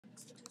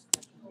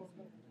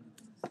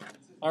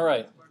All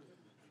right.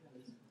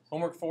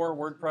 Homework 4,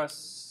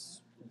 WordPress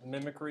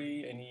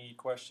mimicry. Any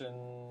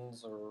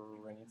questions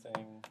or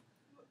anything?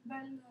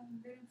 Well,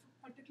 there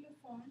are particular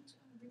fonts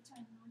which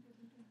I'm not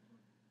able to import.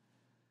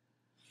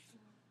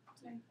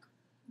 Like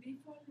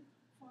default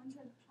fonts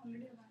are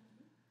already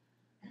available,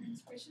 and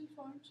special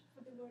fonts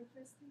for the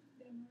WordPress thing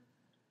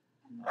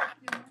they're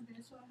not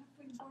there, so I have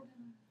to import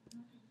them.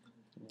 I'm not able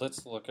to do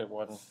Let's look at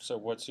one. So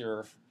what's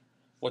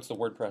the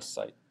WordPress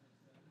site?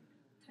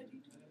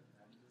 32.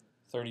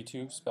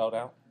 32 spelled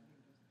out?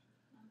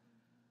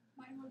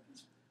 My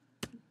WordPress.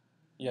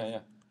 Yeah.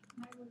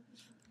 My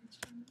WordPress.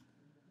 HTML.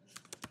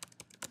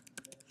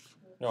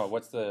 No,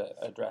 what's the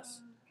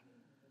address?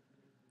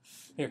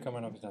 Here, come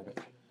on up and type it.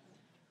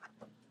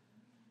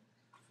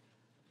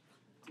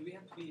 Do we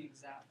have to be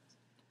exact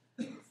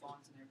with the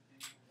fonts and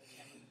everything,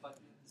 and with the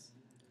buttons,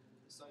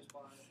 the search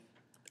bar?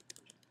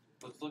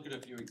 Let's look at a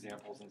few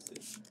examples and see.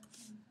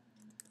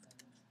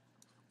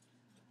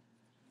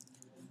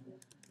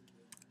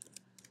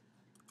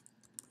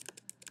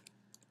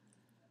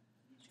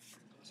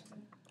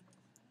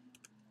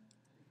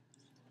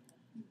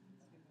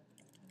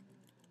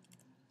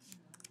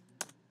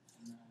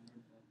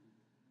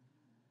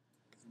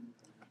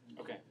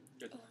 Okay,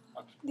 good.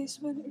 This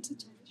one, it's a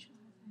challenge.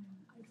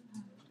 I don't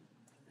have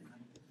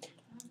it.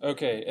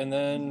 Okay, and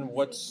then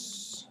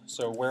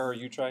so where are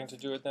you trying to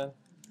do it then?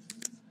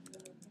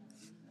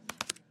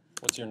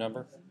 What's your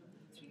number?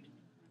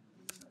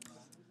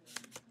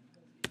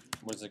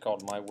 What is it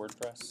called? My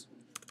WordPress?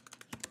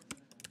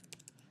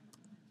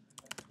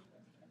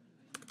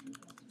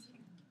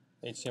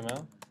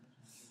 HTML?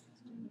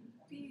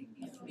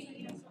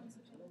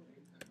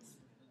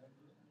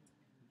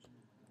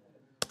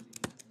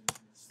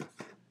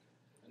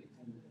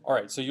 All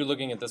right, so you're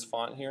looking at this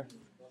font here.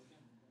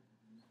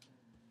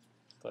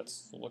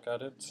 Let's look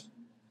at it.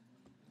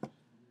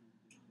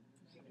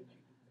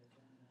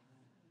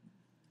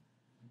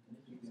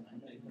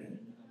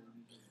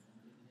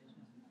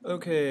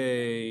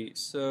 Okay,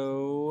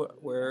 so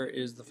where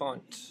is the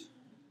font?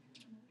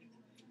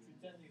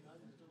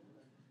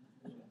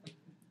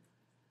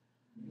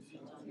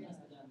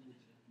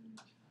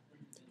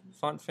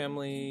 Font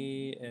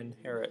family,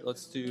 inherit.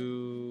 Let's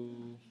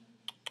do.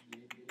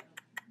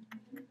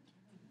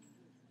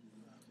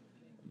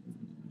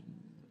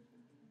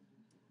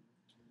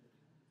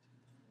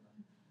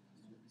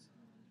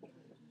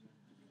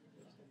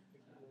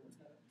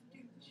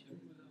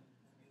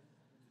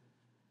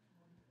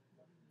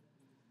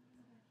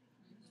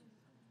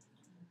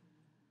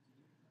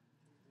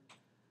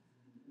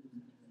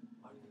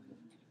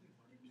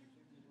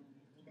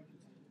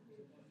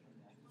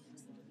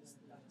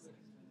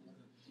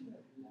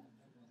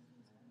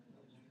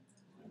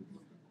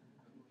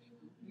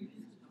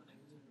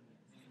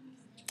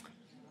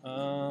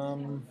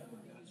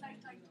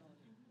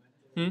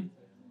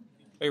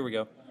 Here we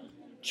go.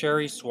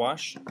 Cherry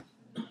Swash.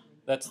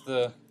 That's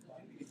the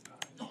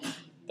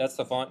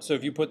font. So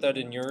if you put that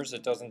in yours,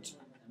 it doesn't.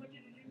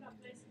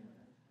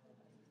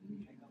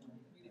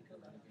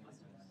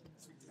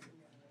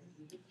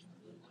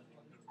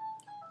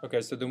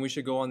 Okay, so then we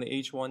should go on the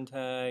H1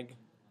 tag.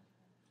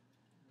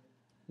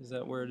 Is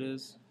that where it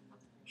is?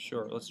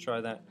 Sure, let's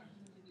try that.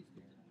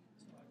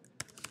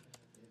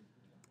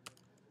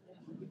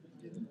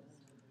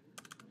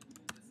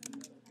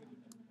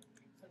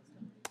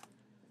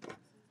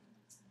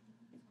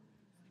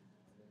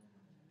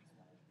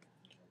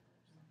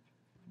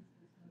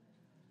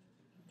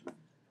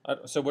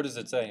 So what does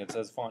it say? It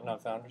says font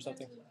not found or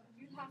something?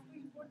 You have to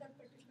import that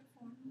particular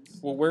font.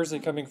 Well, where's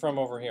it coming from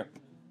over here?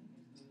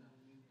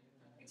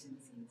 It's in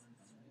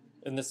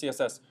CSS. In the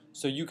CSS.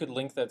 So you could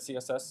link that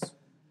CSS?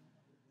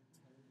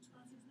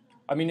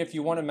 I mean, if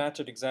you want to match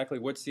it exactly,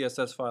 what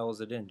CSS file is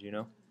it in? Do you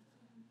know?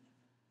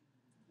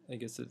 I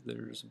guess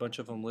there's a bunch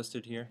of them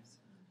listed here.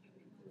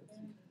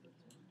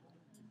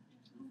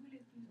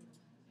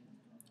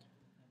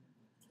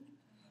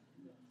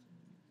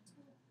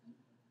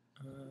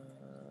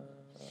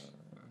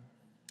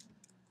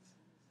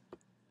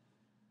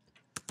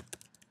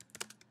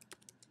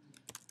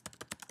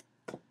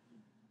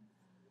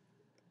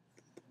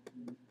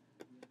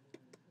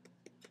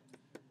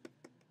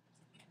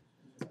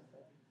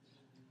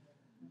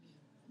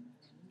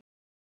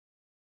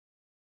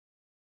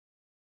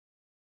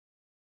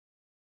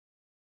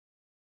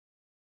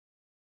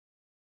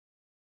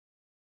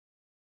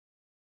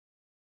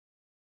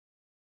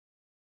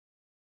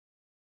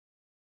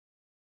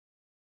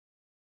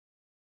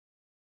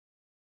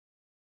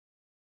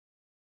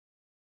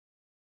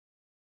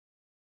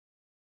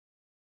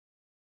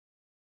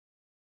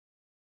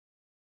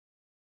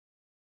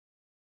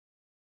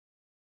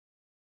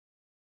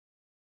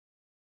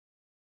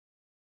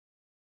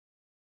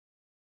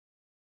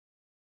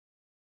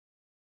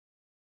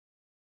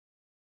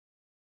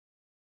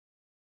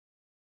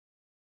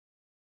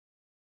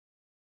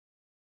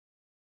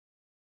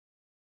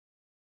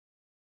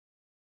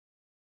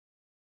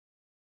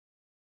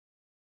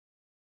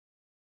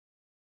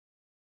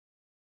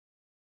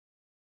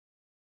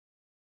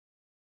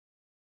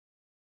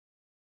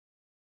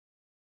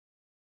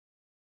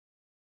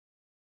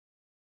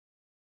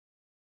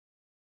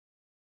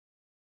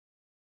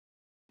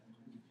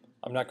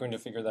 I'm not going to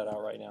figure that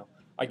out right now.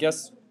 I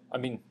guess, I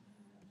mean,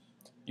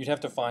 you'd have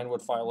to find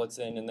what file it's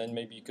in, and then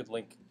maybe you could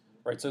link,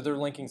 right? So they're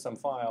linking some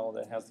file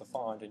that has the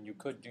font, and you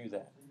could do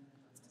that.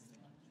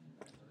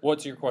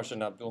 What's your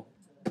question, Abdul?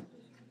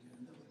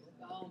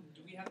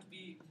 Do we have to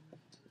be,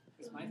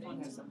 because my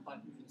phone has some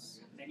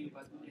buttons, menu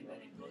button, and then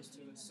it goes to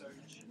a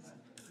search.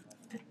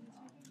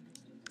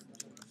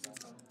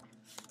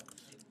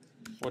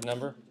 What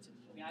number?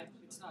 I mean,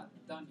 it's not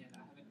done yet. I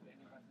haven't put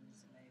any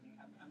buttons and anything.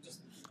 I'm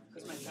just,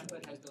 because my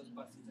template has those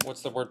buttons.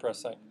 What's the WordPress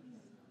site?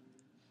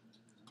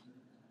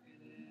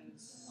 It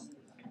is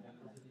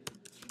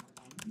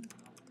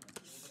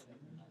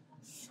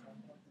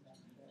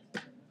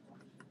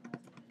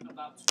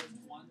about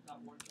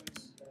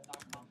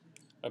swift1.wordpress.com.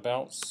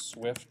 About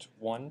Swift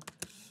 1?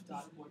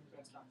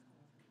 .wordpress.com.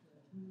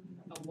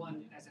 A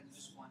one as in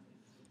just one.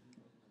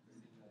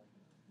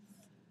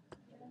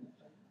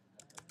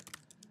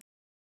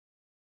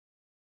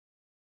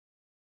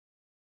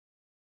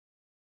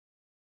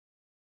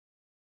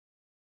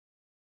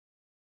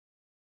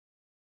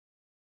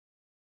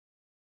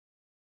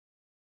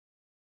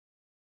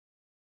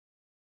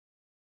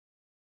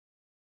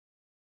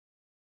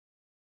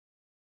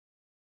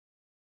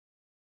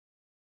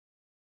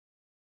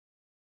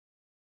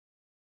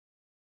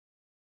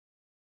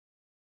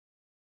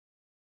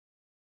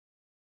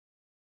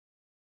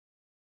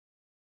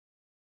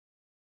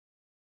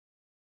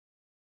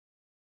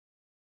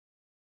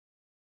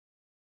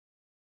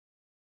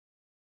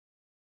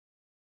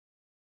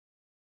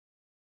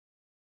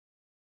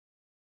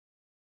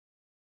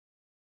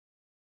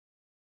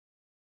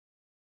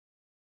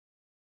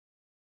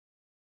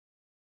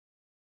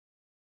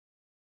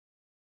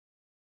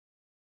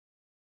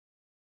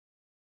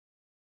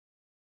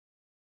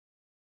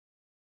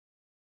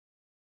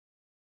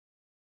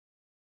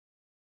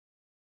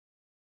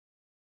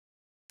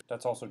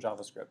 That's also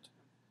JavaScript.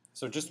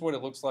 So just what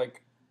it looks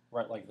like,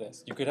 right like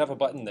this. You could have a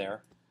button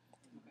there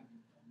Okay.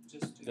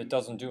 Just to, that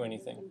doesn't do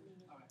anything.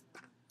 alright.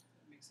 That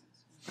makes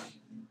sense.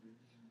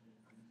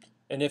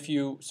 And if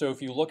you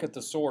look at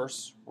the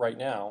source right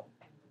now,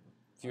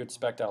 if you hit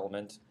spec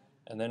element,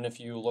 and then if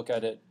you look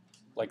at it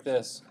like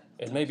this,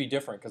 it may be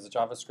different because the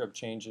JavaScript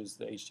changes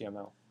the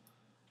HTML.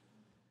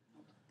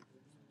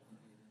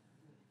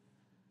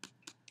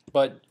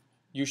 But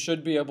you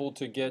should be able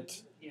to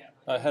get Yeah.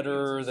 a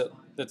header It's that,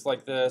 fine. that's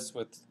like this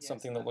with Yes,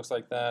 something that that- looks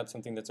like that,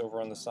 something that's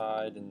over on the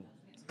side, and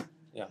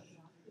yeah.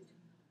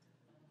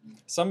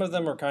 Some of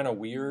them are kind of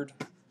weird,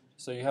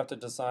 so you have to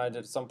decide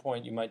at some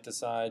point. You might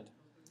decide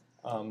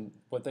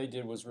what they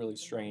did was really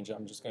strange.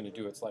 I'm just going to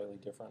do it slightly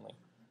differently,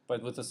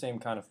 but with the same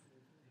kind of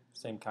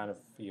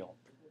feel.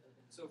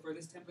 So for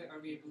this template, are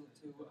we able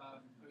to,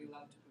 are we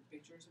allowed to put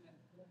pictures in it?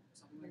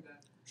 Something like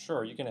that?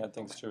 Sure, you can add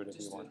things to it if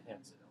Just you want. to Yeah.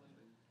 enhance it a little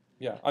bit.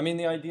 Yeah, I mean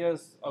the idea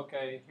is,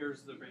 okay,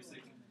 here's the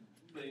basic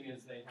thing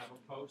is they have a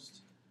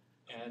post,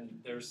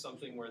 and there's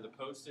something where the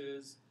post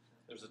is,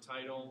 there's a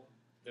title,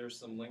 there's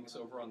some links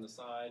over on the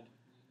side,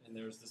 and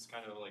there's this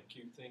kind of like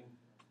cute thing.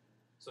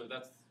 So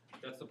that's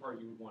the part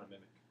you would want to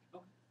mimic.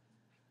 Okay.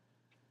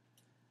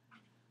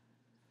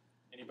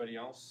 Anybody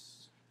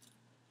else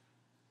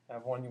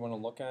have one you want to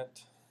look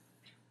at?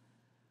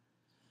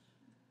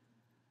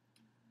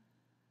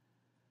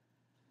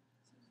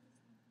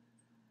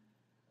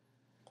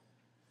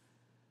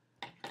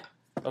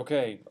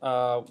 Okay,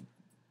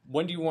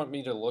 when do you want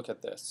me to look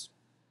at this?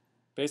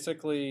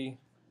 Basically,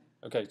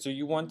 okay, so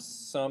you want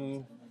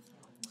some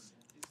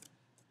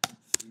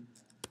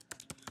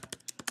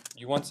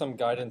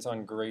guidance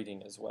on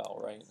grading as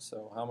well, right?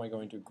 So how am I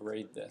going to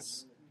grade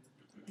this?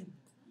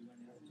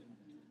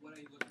 What are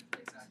you looking for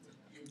exactly?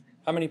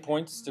 How many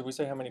points? Did we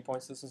say how many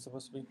points this is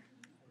supposed to be?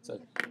 So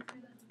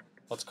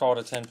let's call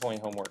it a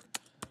 10-point homework.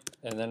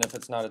 And then if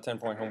it's not a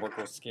 10-point homework,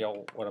 we'll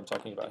scale what I'm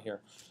talking about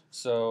here.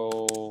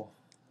 So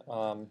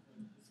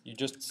you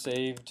just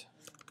saved,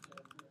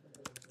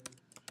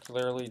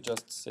 clearly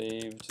just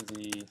saved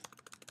the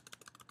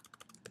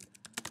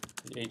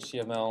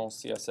HTML,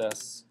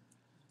 CSS,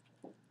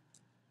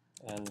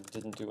 and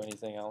didn't do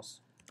anything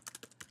else.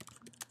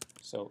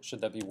 So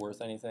should that be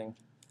worth anything?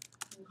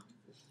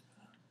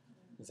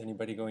 Is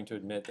anybody going to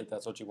admit that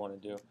that's what you want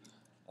to do?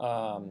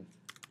 I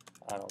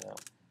don't know.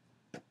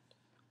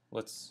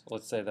 Let's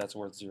say that's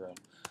worth 0.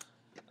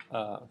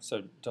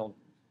 So don't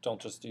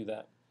just do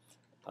that.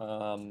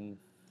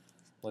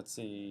 Let's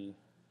see.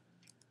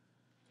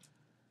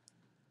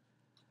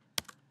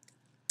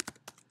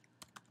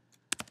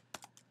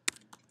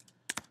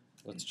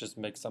 Let's just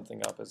make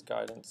something up as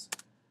guidance.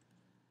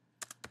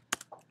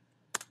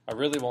 I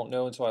really won't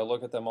know until I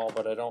look at them all,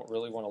 but I don't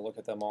really want to look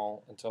at them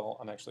all until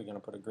I'm actually going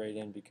to put a grade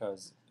in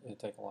because it'll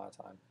take a lot of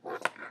time.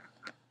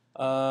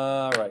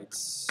 Right.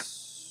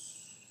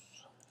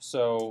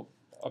 So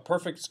a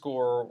perfect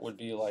score would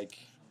be like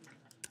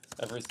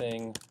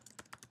everything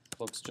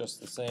looks just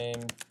the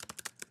same.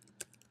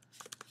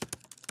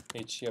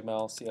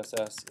 HTML,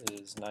 CSS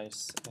is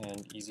nice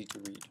and easy to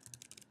read.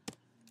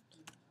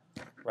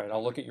 Right,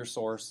 I'll look at your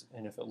source,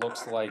 and if it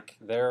looks like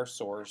their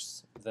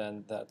source,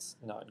 then that's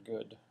not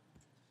good.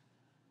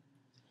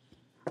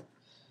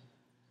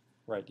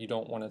 right? You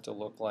don't want it to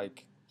look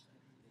like,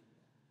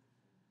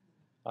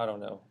 I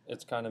don't know,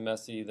 it's kind of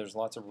messy, there's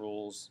lots of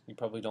rules, you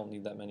probably don't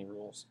need that many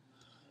rules.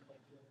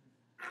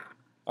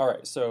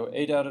 Alright, so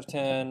 8 out of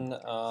 10,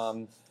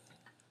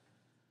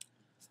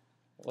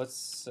 let's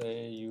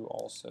say you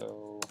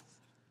also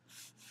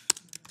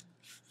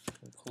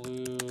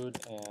include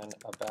an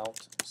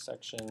about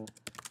section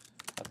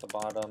at the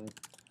bottom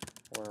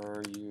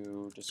where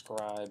you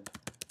describe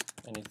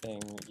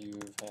anything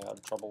you've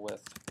had trouble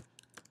with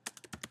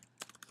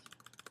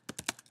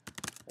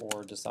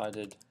or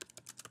decided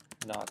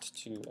not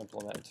to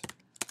implement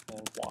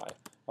and why.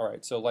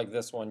 Alright, so like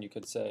this one you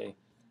could say,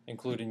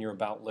 include in your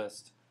about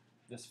list,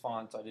 this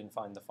font, I didn't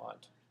find the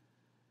font.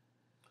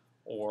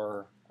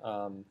 Or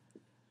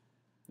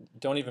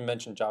don't even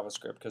mention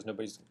JavaScript because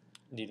nobody's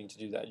needing to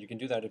do that. You can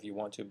do that if you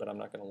want to, but I'm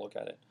not going to look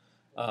at it.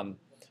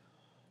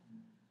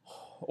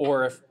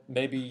 Or if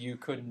maybe you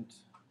couldn't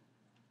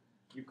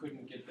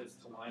get this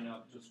to line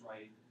up just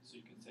right, so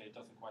you can say it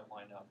doesn't quite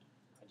line up.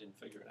 I didn't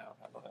figure it out.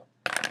 I don't know.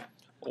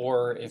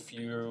 Or if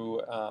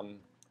you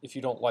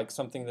don't like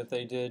something that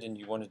they did and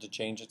you wanted to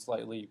change it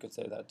slightly, you could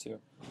say that too.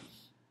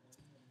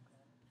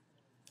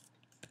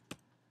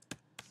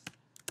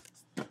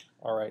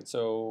 All right,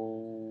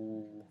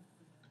 so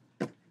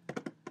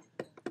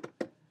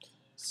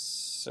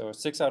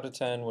 6 out of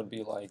 10 would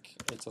be like,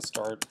 it's a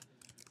start.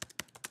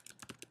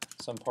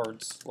 Some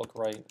parts look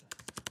right,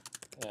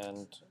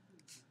 and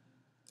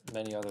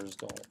many others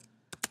don't.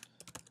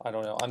 I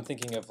don't know. I'm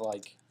thinking of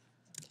like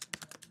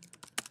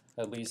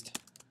at least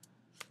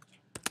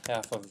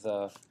half of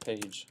the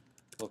page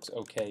looks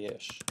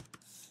okay-ish.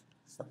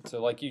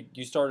 So like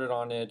you started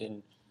on it,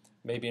 and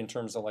maybe in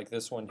terms of like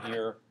this one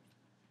here,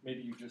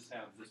 maybe you just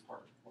have this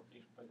part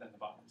working, but then the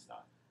bottom's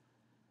not,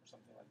 or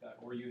something like that.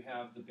 Or you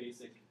have the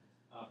basic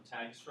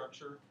tag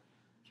structure,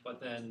 but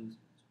then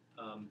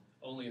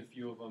only a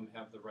few of them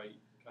have the right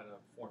kind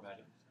of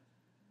formatting.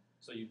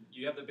 So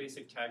you have the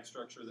basic tag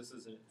structure. This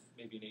is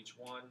maybe an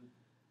H1.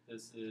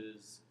 This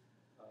is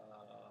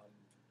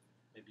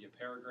maybe a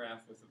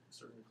paragraph with a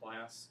certain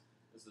class.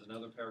 This is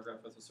another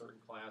paragraph with a certain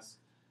class.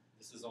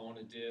 This is all in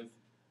a div.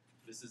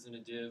 This isn't a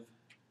div.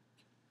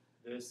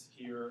 This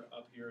here,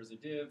 up here is a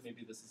div.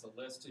 Maybe this is a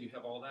list. So you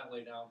have all that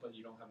laid out, but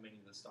you don't have many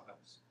of the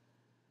styles.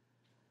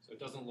 So it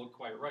doesn't look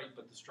quite right,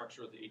 but the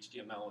structure of the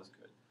HTML is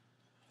good.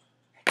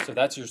 So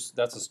that's a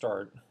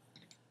start.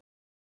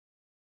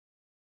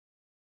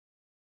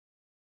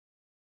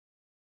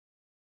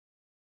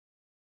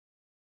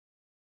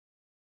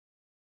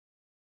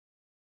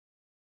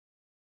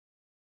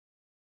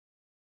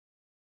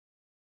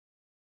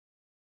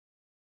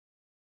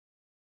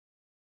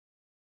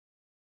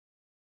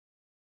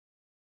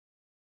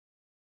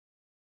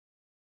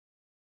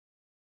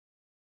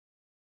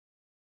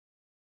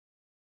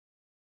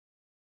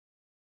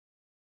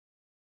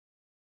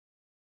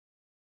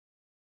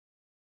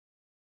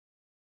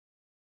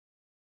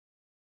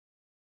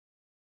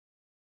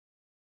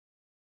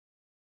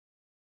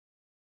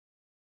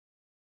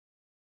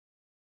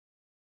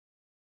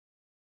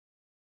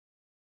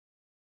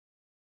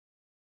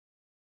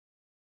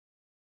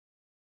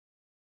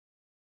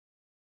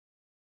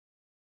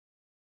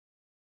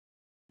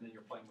 And then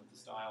you're playing with the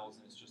styles,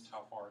 and it's just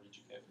how far did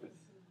you get with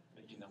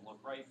making them look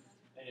right.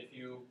 And if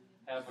you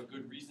have a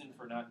good reason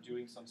for not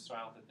doing some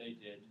style that they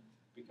did,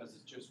 because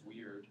it's just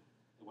weird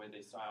the way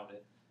they styled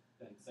it,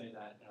 then say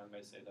that, and I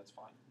may say that's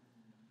fine.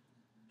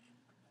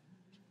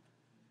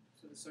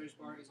 So the search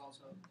bar is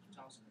also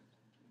JavaScript.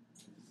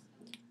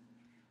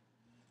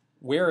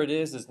 Where it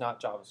is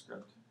not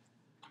JavaScript.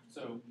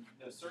 So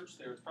the search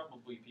there is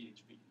probably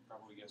PHP.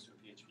 Probably goes to a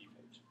PHP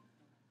page.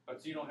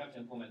 But so you don't have to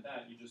implement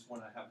that. You just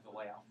want to have the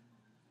layout.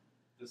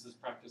 This is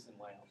practice in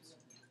layouts.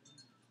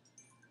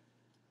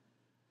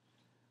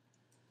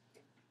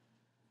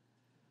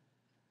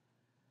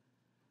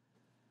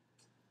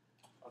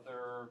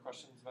 Other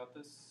questions about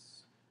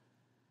this?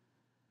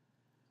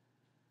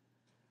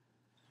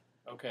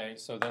 Okay,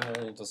 so then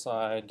we'll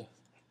decide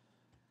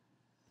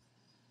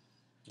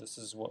this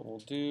is what we'll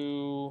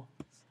do.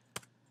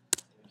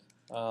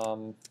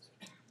 I'll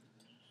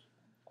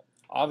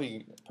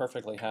be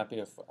perfectly happy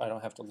if I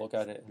don't have to look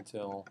at it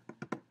until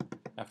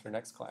after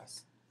next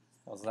class.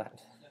 How's that?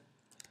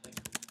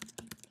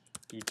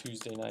 Do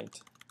Tuesday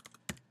night.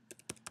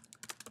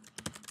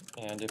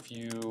 And if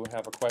you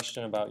have a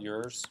question about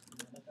yours,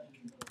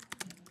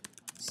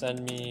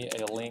 send me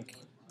a link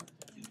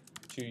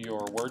to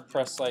your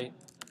WordPress site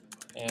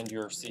and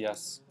your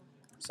CS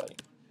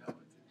site.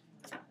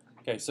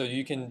 Okay, so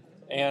you can,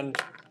 and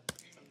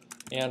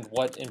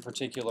what in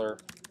particular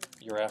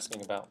you're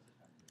asking about.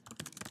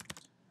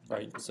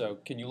 Right, so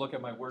can you look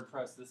at my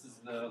WordPress? This is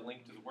the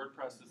link to the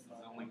WordPress, this is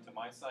the link to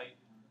my site,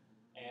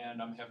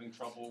 and I'm having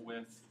trouble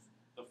with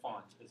the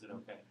font. Is it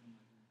okay?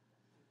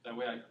 That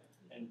way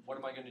and what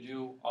am I going to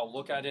do? I'll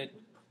look at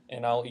it,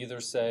 and I'll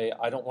either say,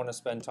 I don't want to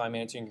spend time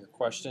answering your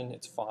question,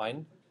 it's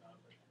fine,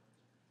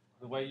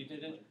 the way you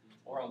did it,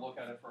 or I'll look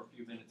at it for a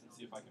few minutes and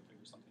see if I can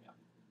figure something out.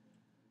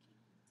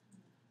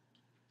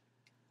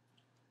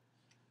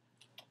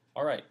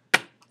 All right,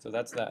 So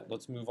that's that.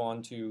 Let's move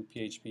on to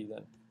PHP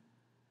then.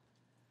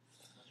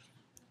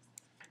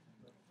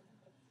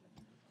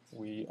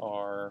 We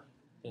are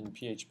in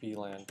PHP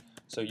land.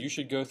 So you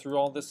should go through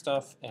all this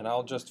stuff, and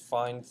I'll just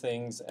find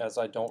things as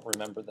I don't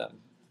remember them.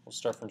 We'll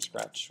start from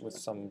scratch with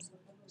some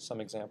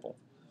example.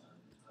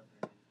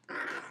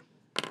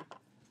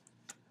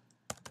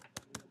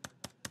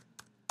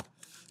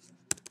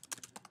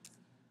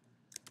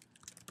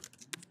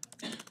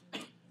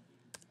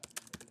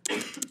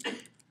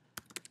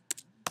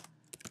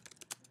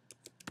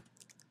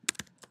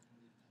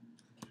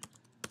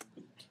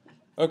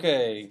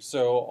 Okay,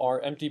 so our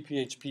empty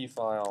PHP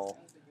file,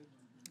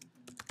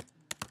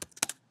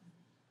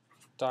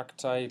 doc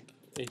type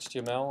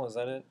HTML, is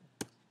that it?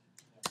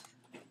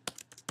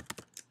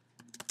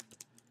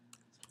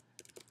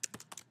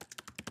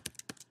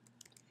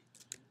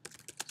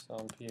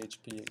 Some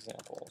PHP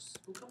examples.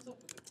 Who comes up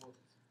with the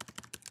quotes?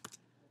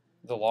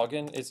 The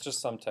login, it's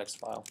just some text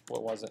file.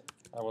 What was it?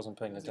 I wasn't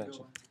paying That's a good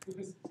attention.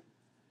 one.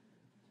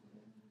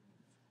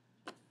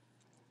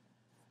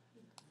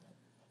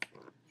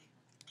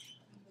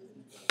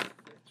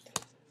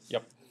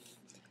 Yep.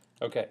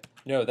 Okay.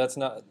 No, that's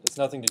not. It's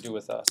nothing to do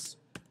with us.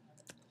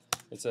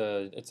 It's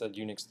a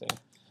Unix thing.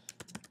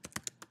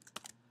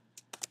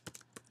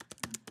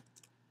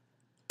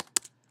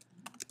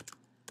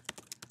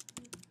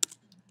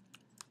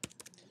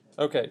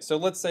 Okay, so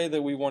let's say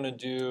that we want to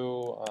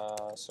do.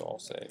 So I'll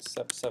say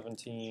step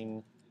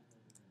 17.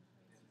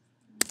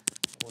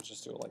 We'll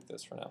just do it like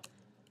this for now.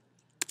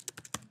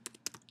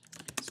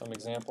 Some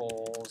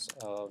examples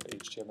of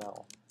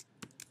HTML.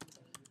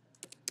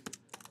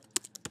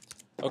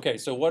 Okay,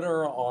 so what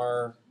are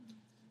our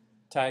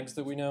tags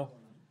that we know?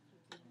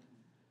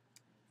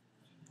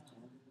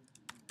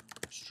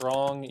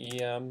 Strong,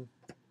 EM,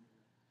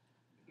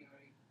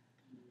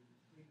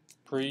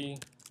 pre,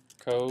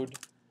 code,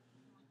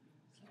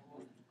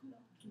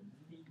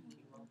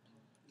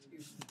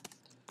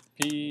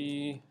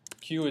 P,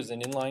 Q is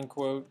an inline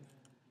quote.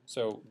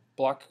 So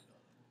block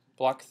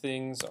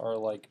things are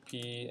like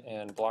P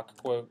and block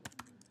quote.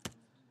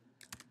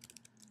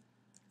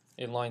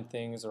 Inline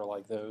things are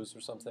like those or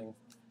something.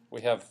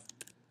 We have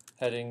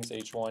headings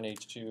H1,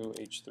 H2,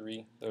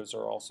 H3. Those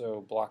are also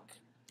block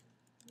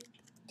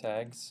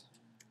tags.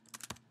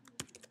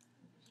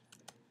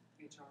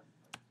 HR.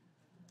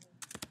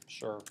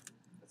 Sure.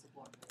 That's a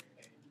block.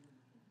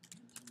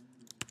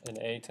 An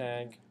A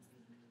tag.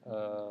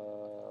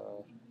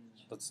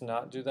 Let's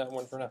not do that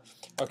one for now.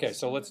 Okay,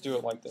 so let's do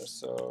it like this.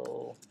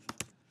 So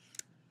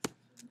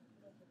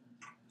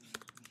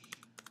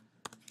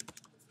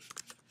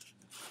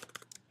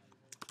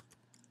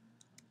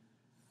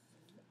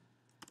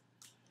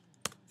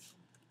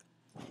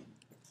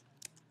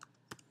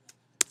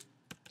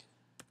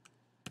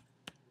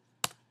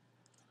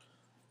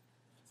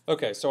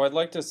okay, so I'd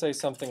like to say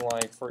something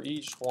like for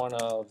each one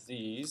of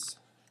these,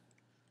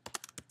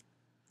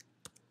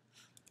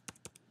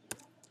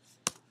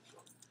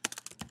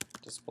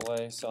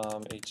 display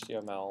some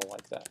HTML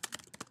like that.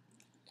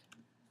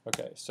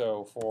 Okay,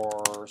 so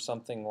for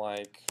something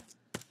like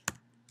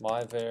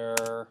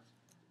myvar,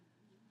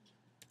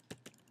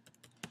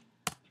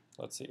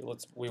 let's see,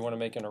 we want to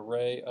make an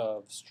array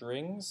of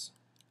strings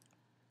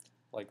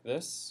like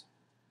this.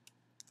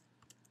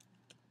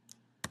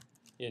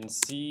 In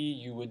C,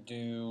 you would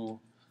do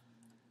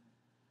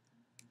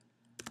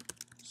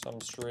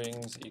some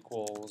strings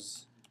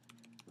equals,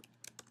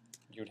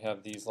 you'd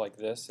have these like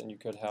this, and you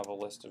could have a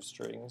list of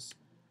strings,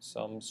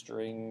 some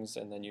strings,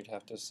 and then you'd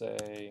have to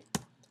say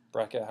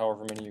bracket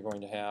however many you're going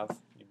to have.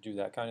 You do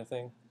that kind of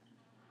thing.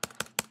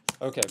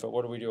 Okay, but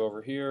what do we do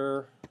over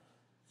here?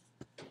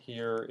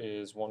 Here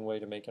is one way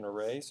to make an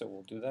array, so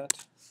we'll do that.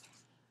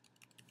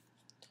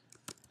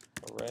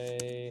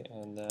 Array,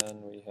 and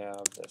then we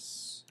have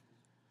this.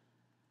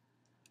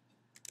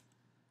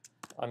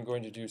 I'm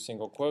going to do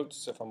single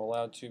quotes if I'm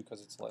allowed to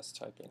because it's less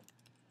typing.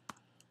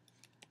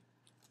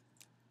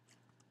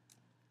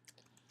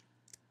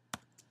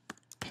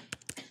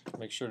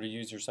 Make sure to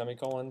use your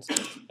semicolons.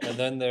 And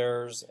then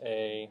there's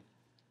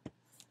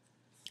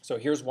so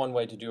here's one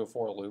way to do a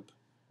for loop.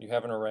 You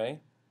have an array.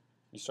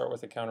 You start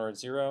with a counter at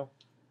 0.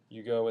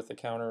 You go with a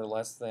counter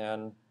less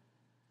than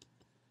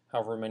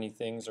however many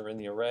things are in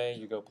the array.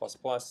 You go plus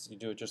plus. You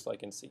do it just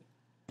like in C.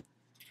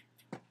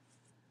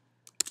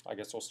 I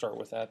guess we'll start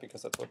with that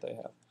because that's what they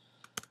have.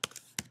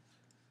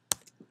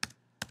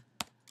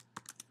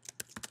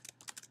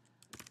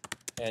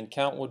 And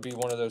count would be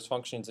one of those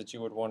functions that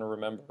you would want to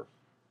remember,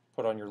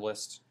 put on your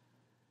list.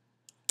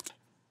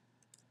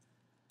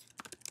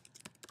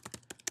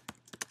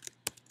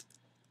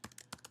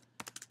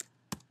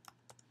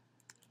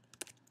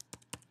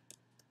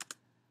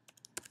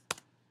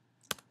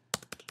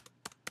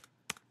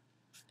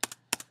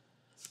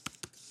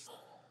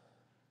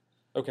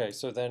 Okay,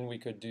 so then we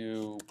could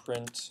do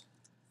print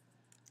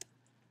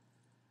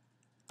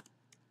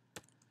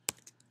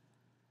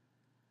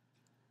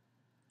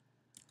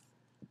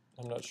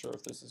I'm not sure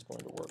if this is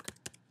going to work.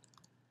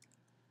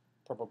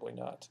 Probably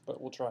not,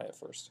 but we'll try it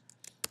first.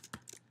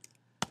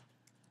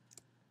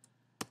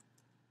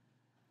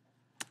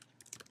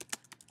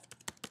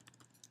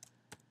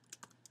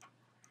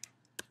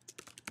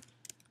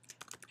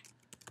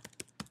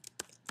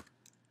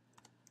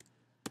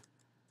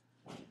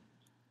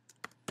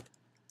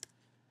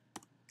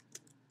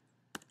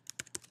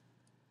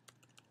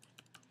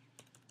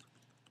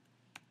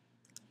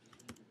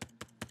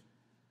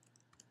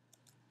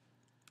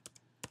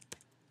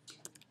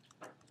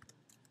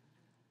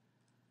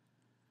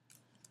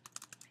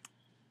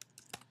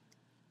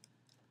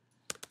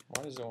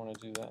 Why does it want to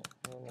do that?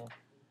 I don't know.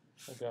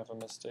 Maybe I have a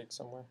mistake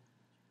somewhere.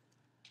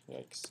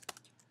 Yikes.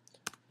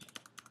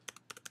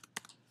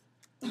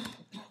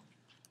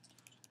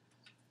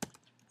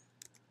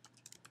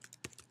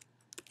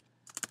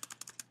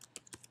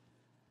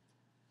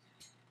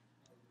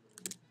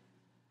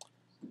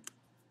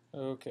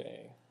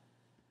 Okay.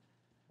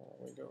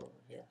 We go over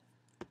here.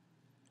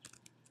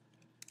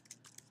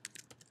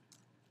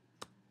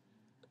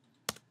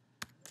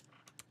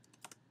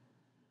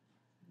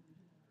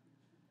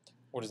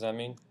 What does that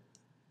mean?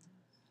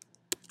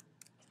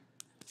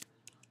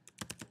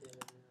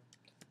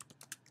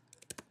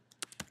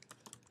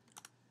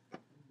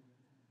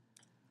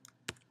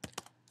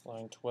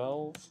 Line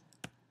 12.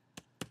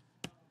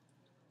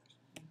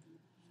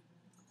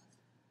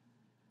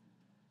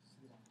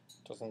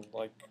 Doesn't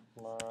like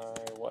my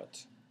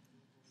what?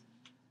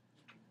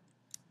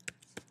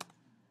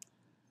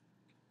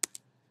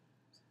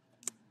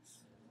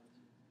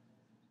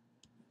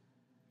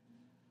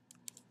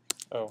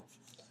 Oh,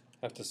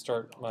 I have to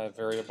start my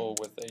variable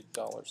with a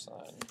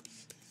 $sign.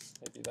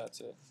 Maybe that's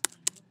it.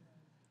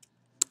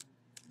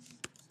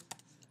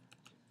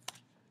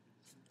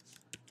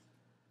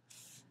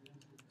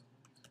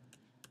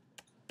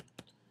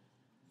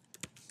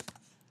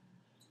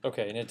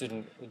 Okay, and it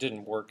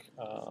didn't work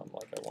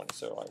like I wanted,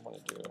 so I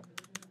want to do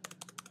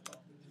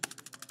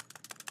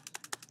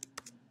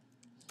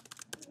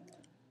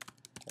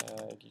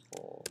tag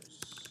equals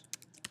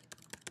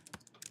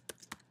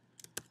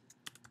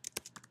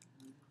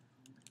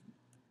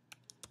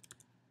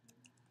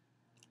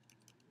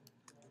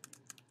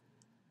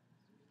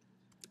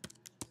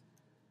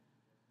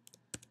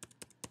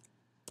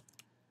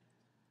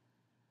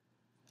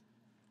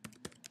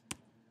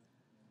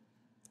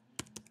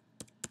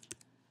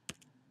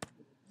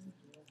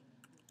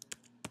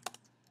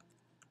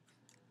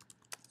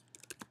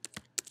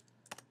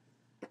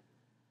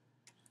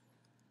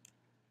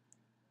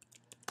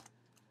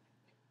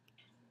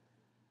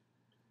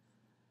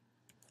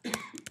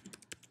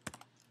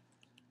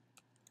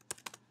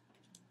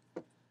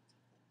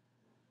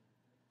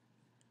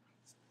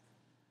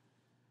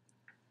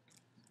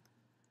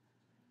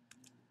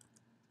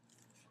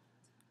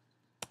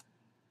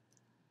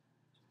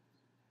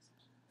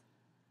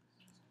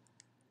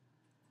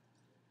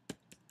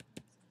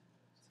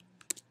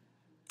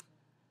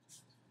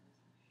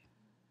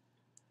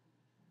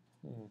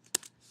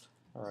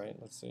all right,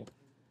 let's see.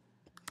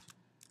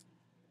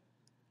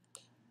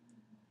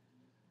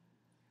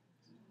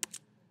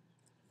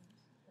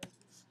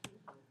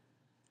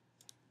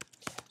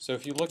 So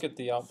if you look at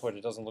the output,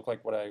 it doesn't look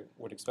like what I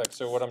would expect.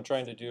 So what I'm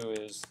trying to do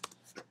is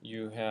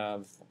you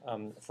have,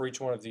 for each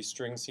one of these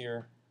strings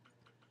here,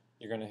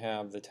 you're going to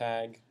have the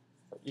tag.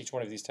 For each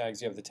one of these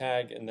tags, you have the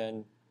tag, and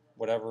then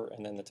whatever,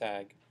 and then the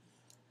tag.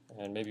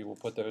 And maybe we'll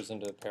put those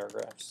into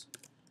paragraphs,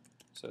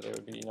 so they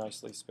would be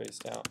nicely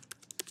spaced out.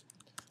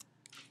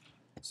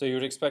 So you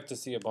would expect to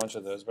see a bunch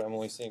of those, but I'm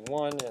only seeing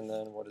one. And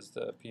then what is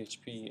the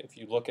PHP? If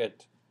you look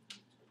at,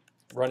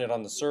 run it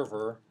on the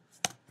server,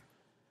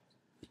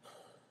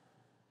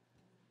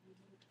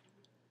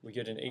 we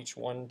get an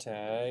H1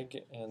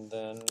 tag, and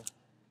then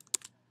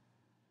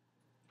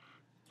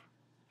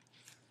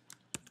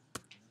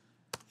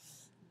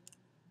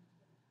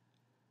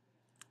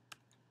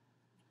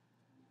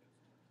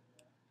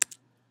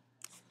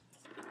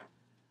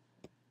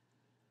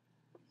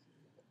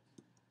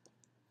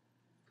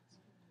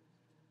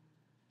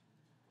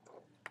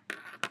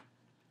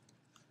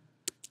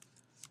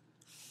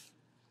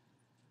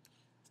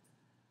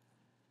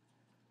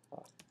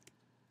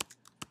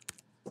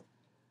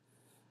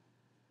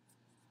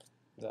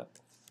that.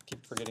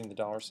 Keep forgetting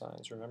the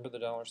 $signs. Remember the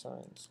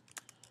 $signs.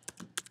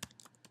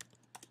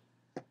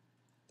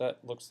 That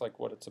looks like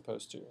what it's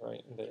supposed to,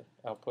 right? The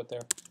output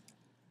there.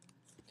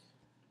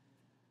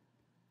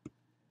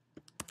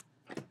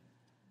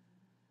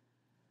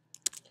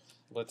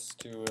 Let's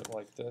do it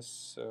like this.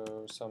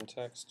 So some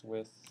text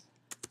with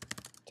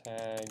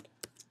tag,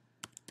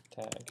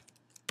 tag.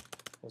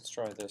 Let's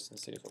try this and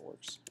see if it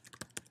works.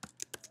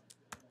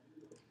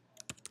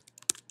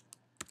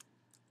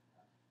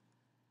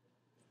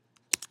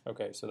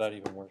 Okay, so that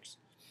even works.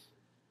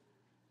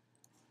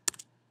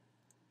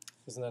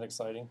 Isn't that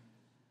exciting?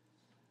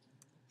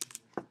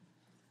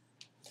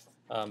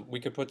 We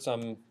could put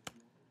some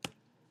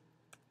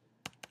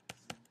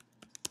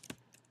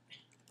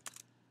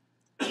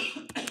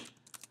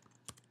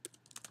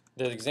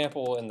the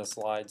example in the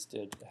slides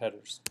did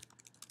headers.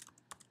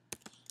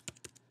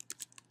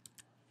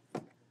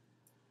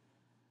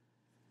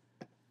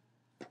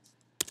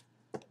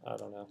 I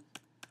don't know.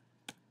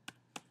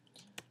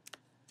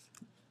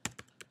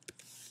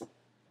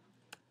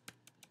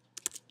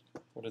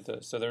 What did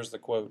the, so there's the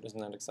quote, isn't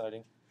that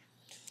exciting?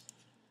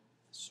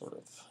 Sort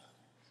of.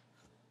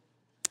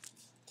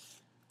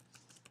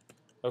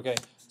 Okay,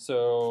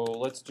 so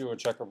let's do a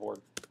checkerboard.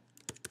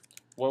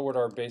 What would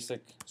our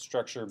basic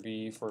structure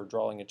be for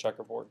drawing a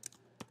checkerboard?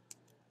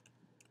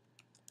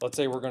 Let's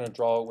say we're going to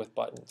draw it with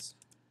buttons.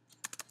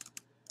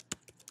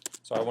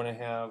 So I want to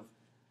have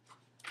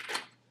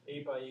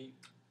 8 by 8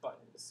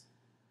 buttons.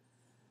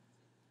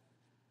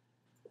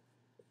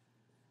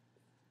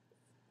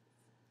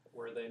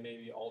 where they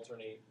maybe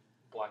alternate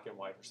black and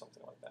white or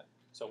something like that.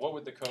 So what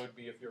would the code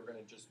be if you were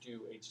going to just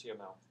do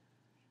HTML?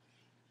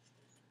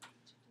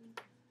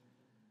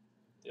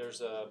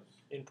 There's a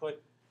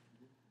input,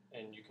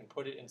 and you can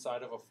put it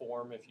inside of a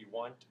form if you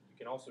want. You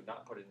can also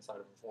not put it inside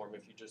of a form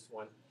if you just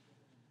want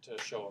to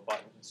show a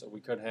button. So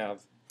we could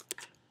have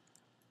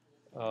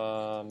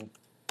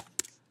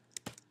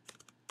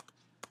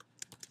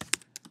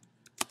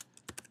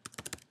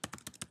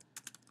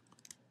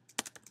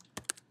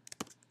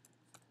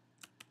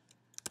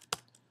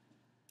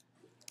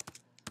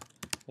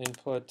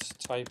input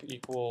type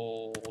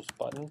equals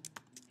button,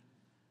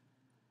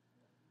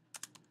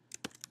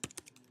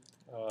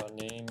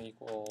 name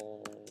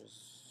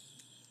equals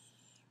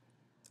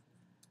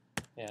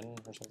n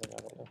or something,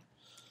 I don't know.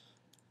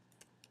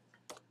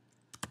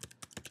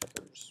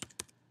 Checkers.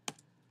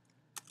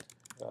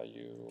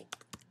 Value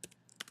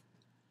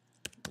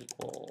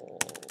equal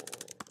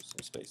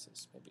some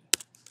spaces maybe.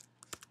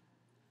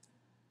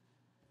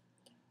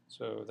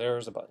 So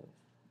there's a button.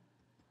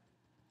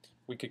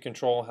 We could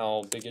control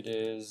how big it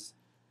is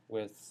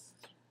with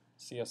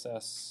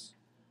CSS.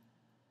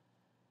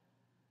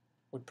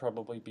 Would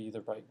probably be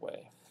the right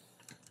way.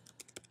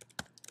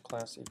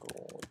 Class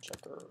equal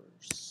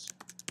checkers.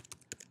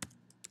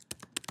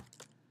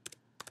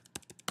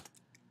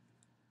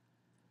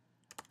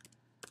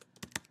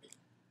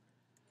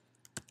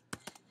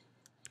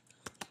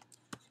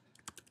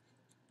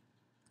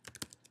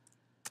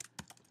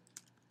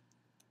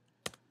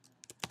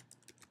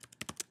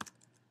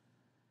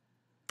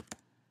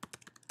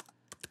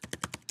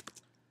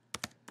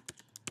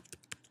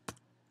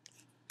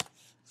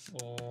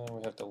 And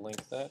we have to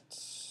link that.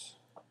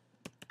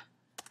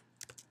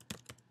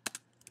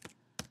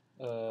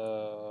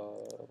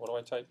 What do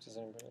I type? Does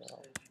anybody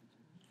know?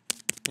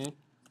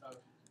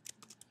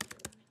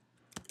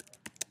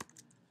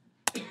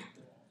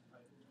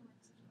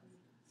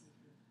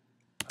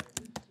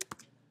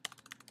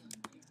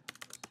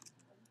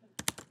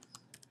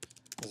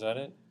 Is that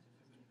it?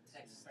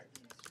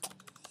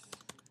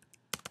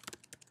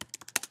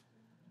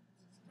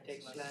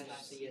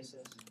 Text/CSS.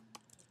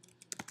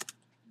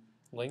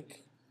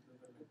 Link?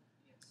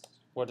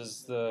 What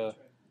is the...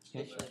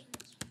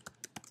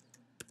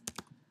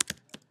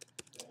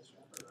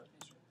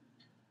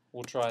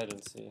 We'll try it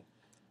and see.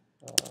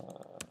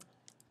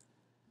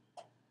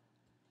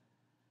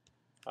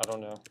 I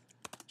don't know.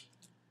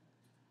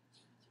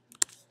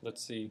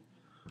 Let's see.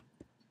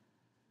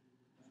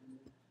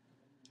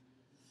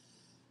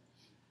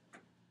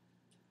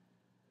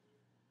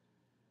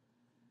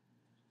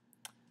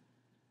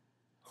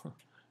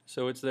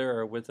 So it's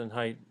there, width and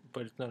height,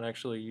 but it's not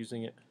actually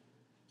using it.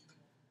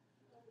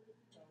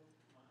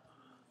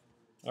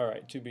 All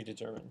right, to be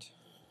determined.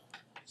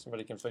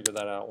 Somebody can figure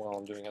that out while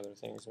I'm doing other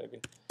things, maybe.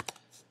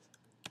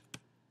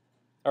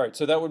 All right,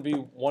 so that would be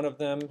one of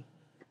them.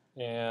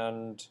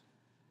 And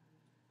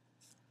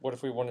what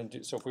if we want to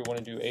do, so if we want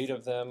to do 8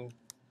 of them,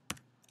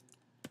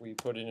 we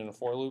put it in a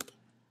for loop.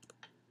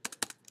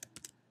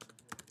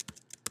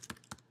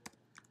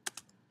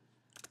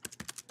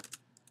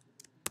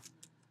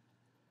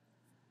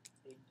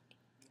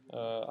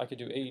 I could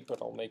do 8, but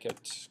I'll make it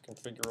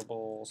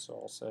configurable, so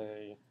I'll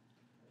say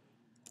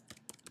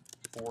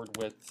board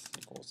width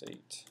equals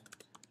 8.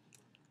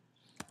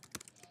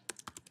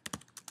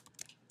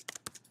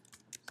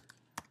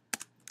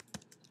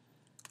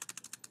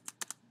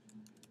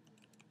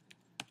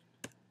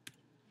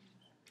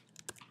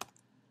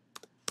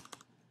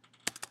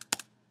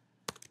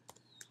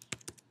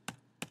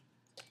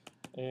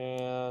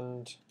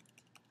 And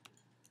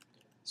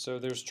so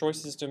there's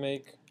choices to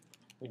make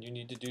when you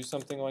need to do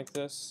something like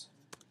this.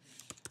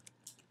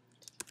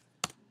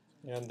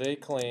 And they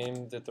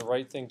claim that the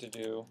right thing to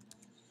do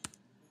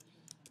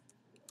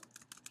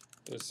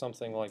is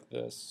something like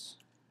this.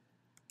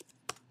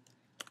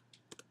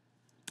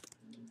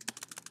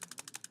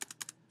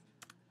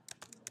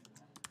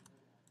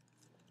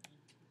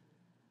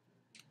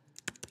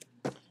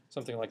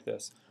 Something like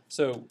this.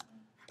 So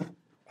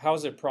how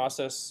does it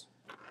process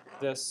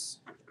this?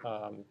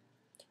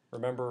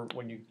 Remember,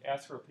 when you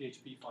ask for a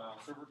PHP file,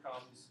 server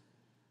comes,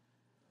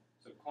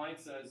 so client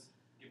says,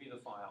 give me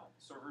the file.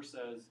 Server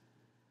says,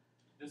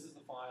 this is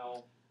the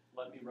file,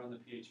 let me run the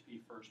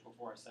PHP first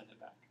before I send it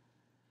back.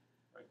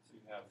 Right, so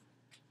you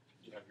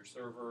have your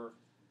server,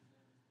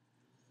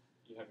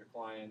 you have your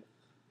client.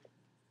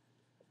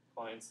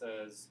 Client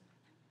says,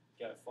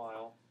 get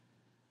file,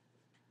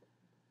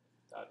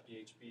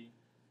 .php.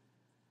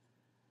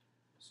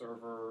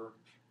 Server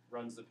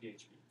runs the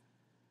PHP.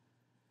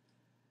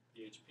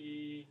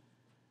 PHP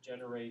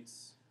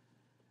generates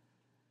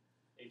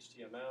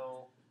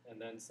HTML and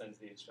then sends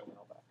the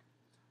HTML back.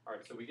 All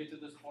right, so we get to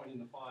this point in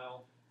the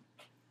file.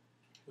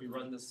 We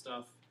run this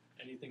stuff.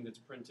 Anything that's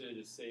printed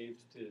is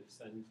saved to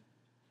send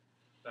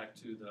back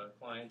to the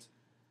client.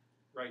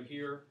 Right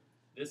here,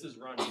 this is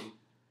running,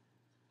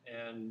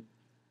 and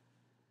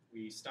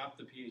we stop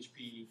the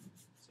PHP,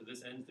 so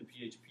this ends the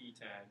PHP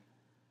tag,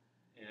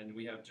 and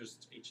we have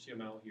just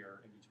HTML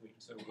here in between.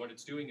 So what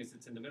it's doing is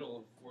it's in the middle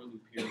of a for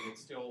loop here, and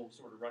it's still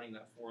sort of running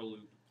that for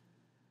loop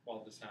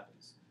while this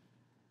happens.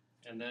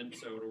 And then,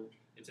 so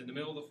it's in the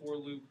middle of the for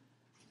loop.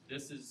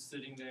 This is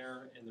sitting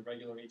there in the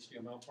regular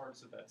HTML part,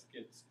 so that's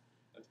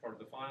part of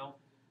the file.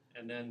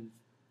 And then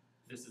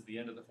this is the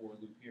end of the for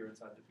loop here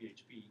inside the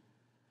PHP.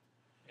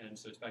 And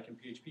so it's back in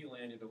PHP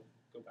land, it'll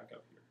go back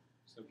up here.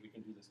 So we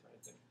can do this kind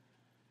of thing,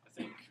 I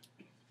think.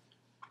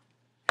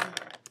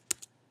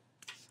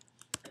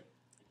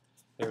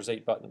 There's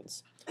 8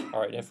 buttons.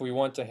 All right, if we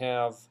want to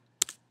have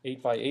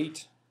 8 by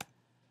 8,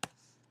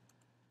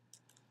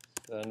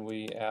 then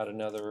we add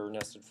another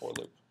nested for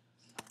loop.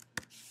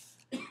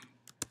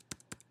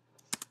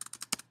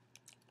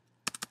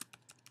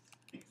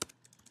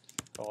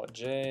 Call it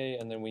J,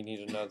 and then we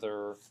need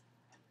another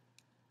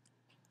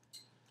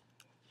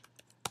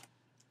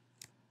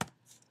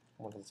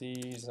one of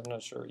these. I'm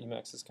not sure.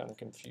 Emacs is kind of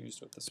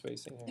confused with the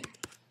spacing here.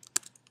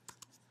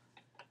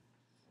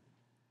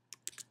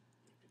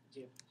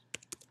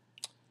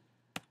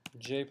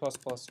 J++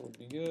 would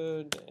be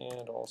good,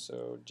 and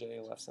also J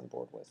less than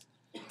board width.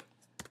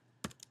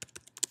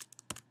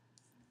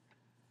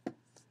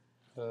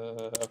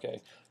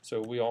 Okay,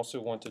 so we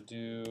also want to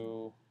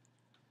do,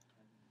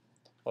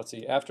 let's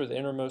see, after the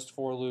innermost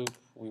for loop,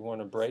 we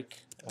want to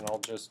break, and I'll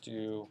just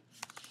do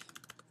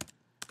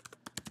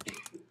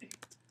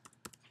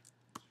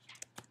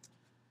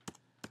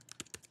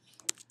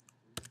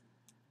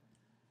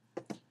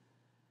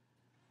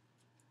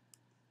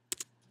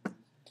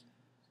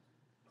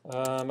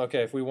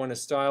okay, if we want to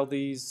style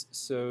these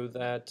so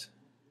that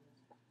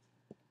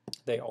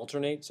they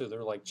alternate, so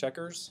they're like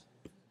checkers,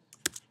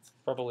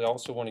 probably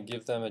also want to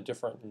give them a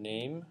different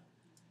name.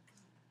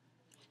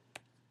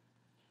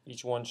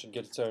 Each one should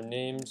get its own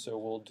name, so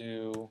we'll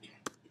do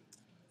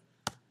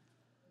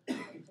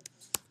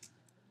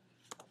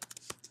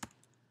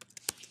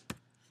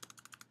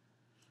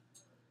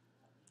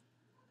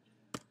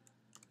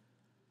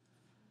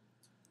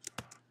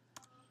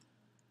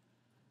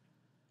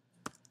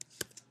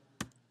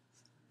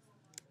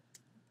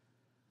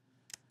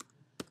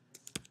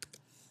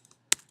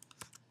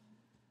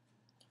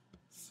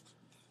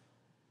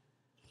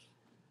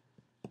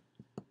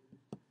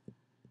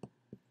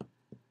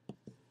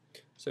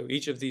so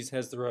each of these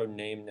has their own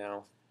name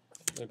now.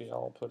 Maybe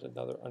I'll put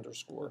another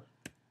underscore.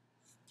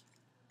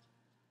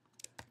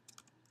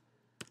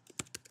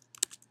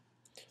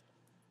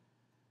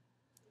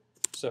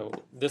 So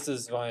this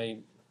is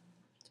I'm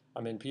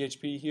in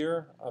PHP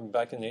here. I'm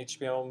back in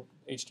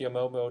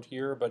HTML mode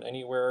here, but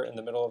anywhere in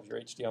the middle of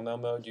your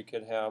HTML mode, you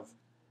could have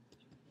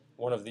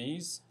one of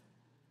these,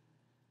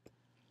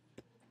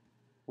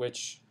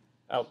 which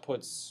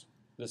outputs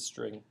this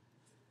string,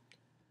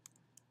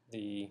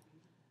 the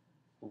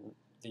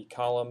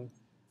column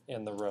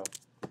and the row.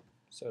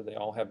 So they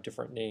all have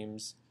different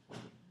names.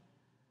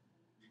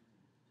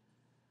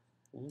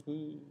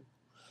 Woohoo!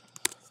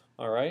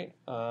 All right.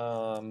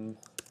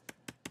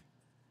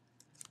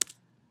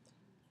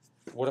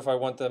 What if I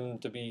want them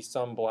to be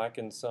some black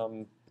and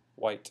some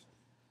white?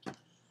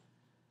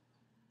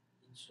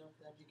 Instead of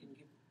that, you can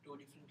give 2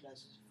 different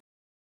classes.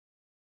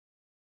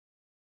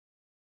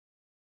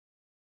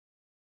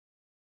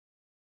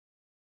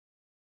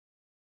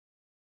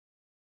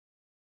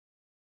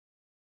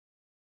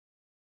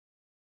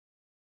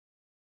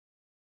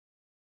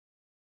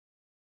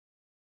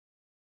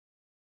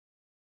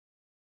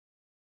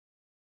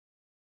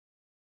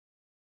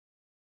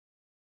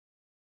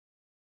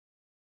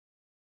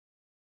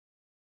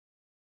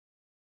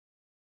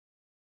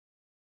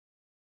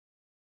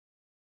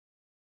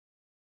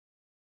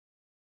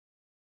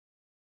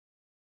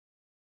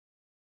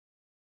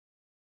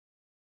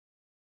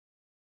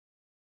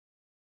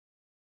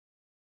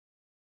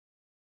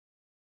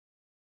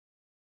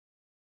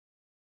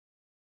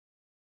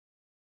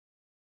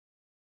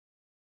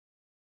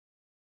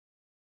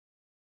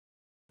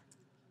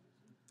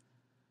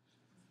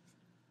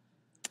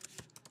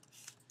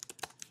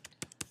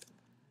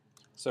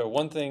 So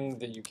one thing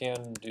that you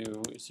can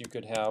do is you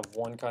could have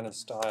one kind of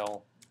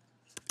style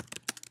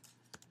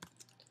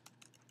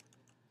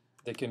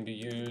that can be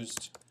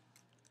used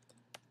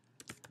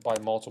by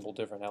multiple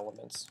different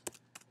elements.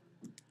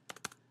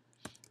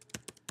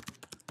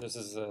 This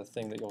is a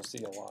thing that you'll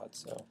see a lot,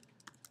 so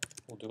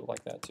we'll do it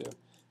like that too.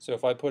 So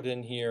if I put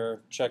in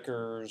here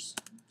checkers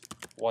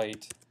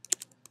white,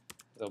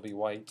 they'll be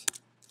white.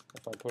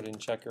 If I put in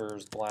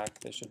checkers black,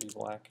 they should be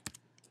black.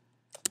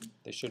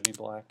 They should be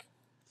black.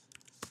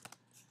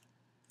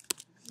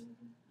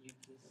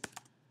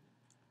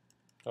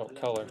 Oh,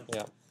 color,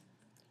 yeah.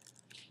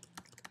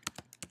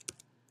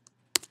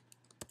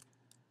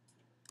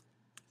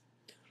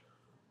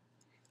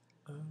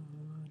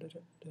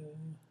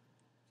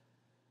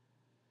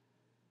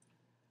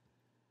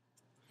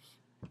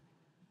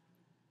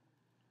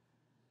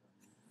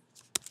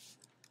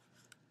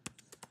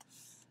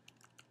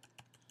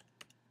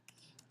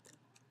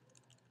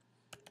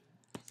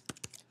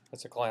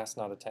 That's a class,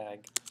 not a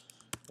tag.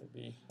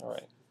 Maybe, all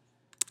right.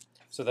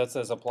 So that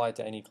says apply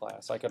to any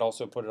class. I could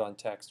also put it on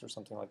text or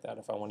something like that.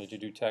 If I wanted to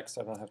do text,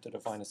 I don't have to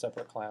define a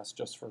separate class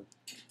just for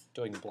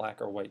doing black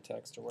or white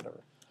text or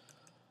whatever.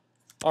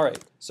 All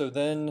right, so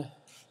then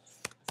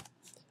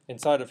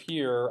inside of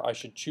here, I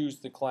should choose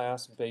the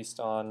class based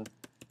on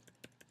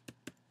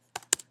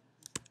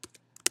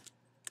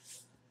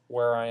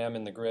where I am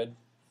in the grid,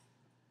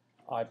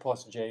 I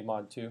plus j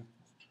mod 2.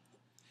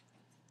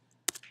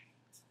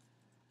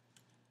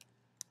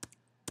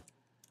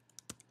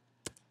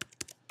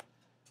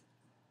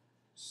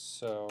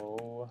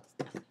 So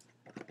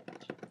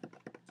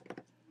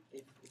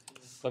If you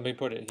let me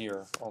put it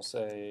here. I'll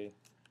say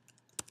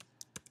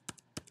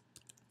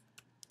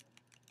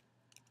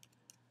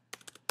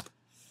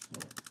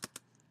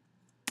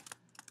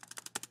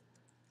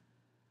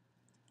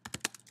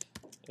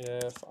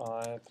if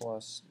I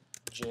plus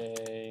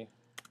j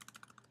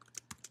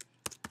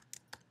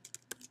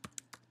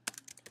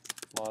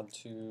mod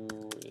 2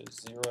 is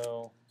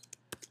 0,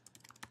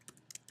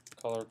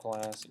 color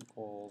class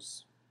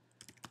equals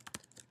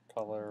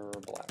color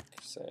black,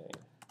 say.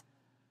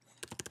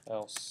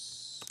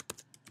 Else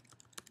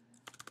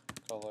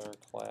color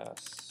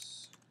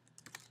class.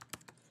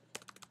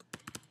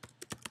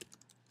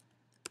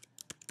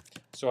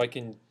 So I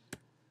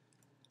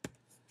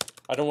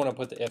don't want to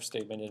put the if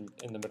statement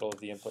in the middle of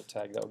the input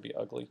tag. That would be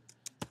ugly.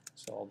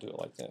 So I'll do it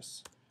like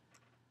this.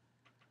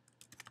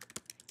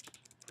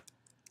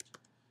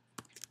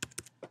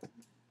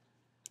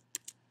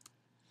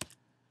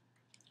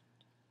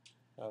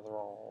 Now they're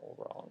all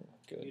wrong.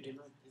 you Good. did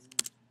not in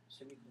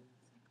semicolon.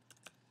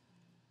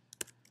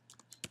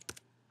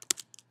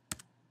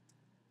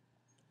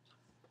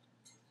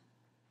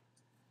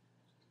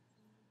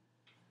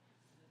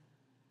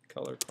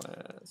 Color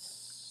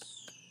class.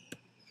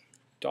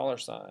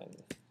 $sign.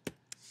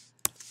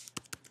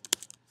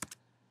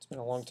 It's been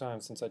a long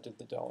time since I did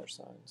the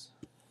 $signs.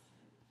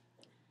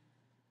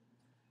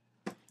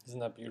 Isn't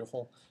that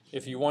beautiful?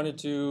 If you wanted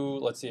to,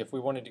 let's see, if we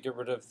wanted to get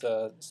rid of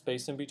the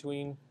space in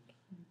between,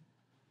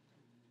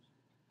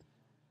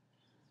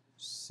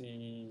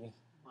 see,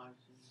 Margin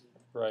 0.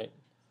 right.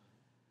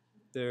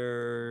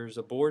 There's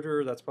a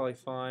border, that's probably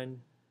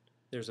fine.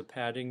 There's a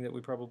padding that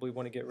we probably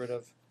want to get rid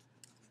of.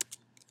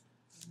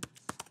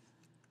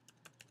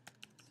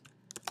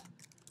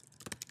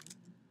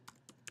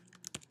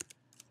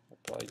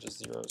 Probably just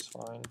 0 is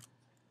fine.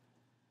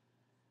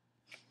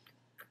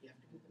 You have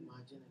to give the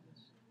margin, I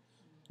guess.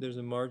 There's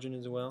a margin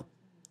as well.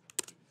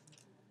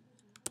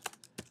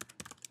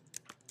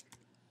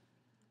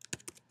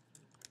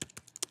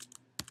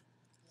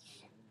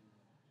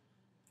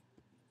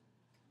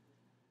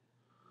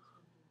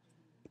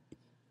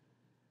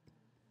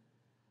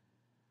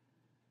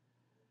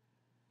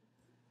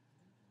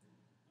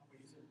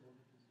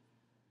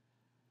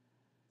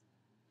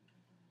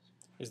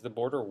 Is the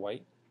border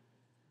white?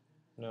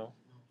 No.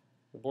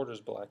 The border's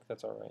black,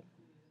 that's all right.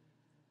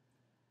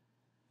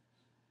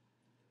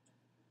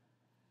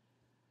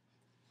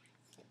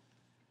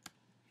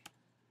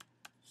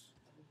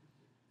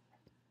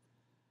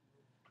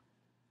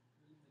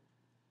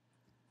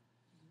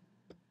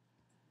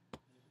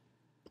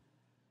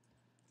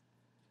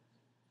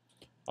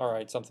 All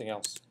right, something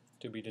else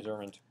to be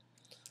determined.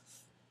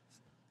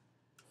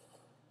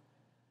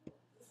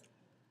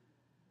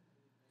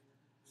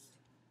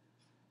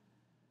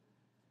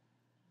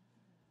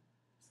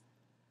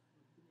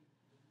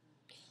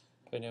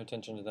 Pay no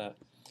attention to that.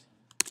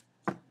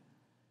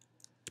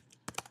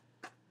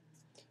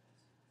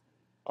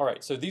 All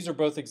right, so these are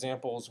both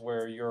examples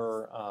where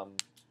you're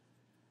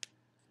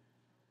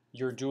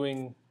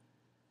doing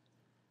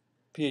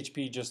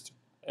PHP just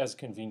as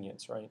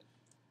convenience, right?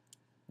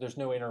 There's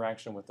no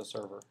interaction with the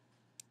server.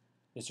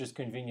 It's just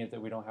convenient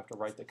that we don't have to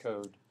write the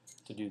code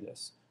to do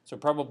this. So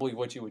probably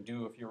what you would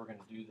do if you were going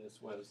to do this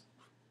was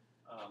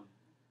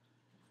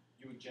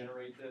you would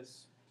generate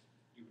this.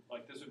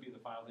 Like this would be the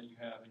file that you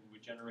have, and you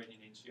would generate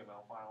an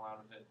HTML file out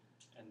of it,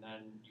 and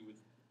then you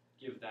would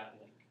give that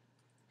link,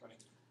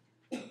 right?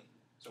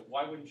 So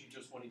why wouldn't you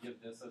just want to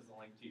give this as the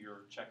link to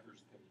your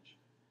checkers page?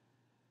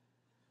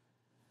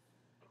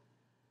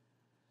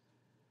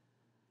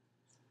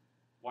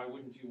 Why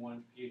wouldn't you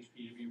want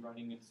PHP to be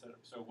running instead of,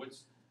 so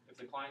what's, if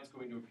the client's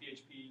going to a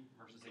PHP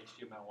versus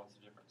HTML, what's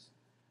the difference?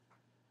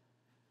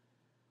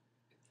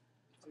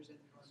 If there's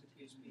anything wrong with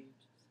PHP, it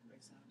just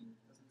breaks down,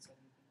 doesn't say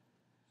anything.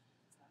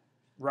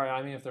 Right,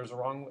 I mean if there's a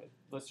wrong,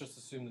 let's just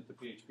assume that the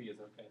PHP is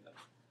okay then.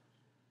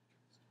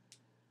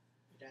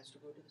 It has to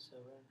go to the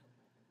server and come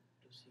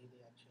back to see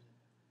the actual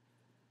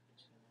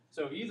HTML.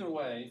 So either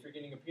way, if you're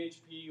getting a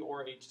PHP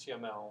or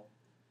HTML,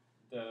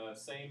 the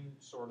same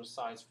sort of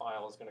size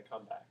file is going to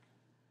come back,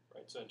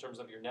 right? So in terms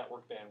of your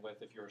network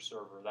bandwidth, if you're a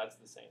server, that's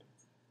the same.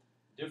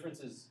 The difference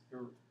is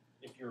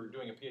if you're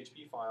doing a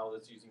PHP file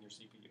that's using your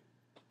CPU.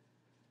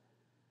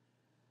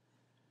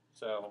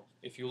 So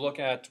if you look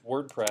at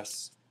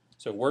WordPress,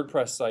 so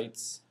WordPress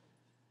sites,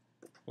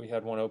 we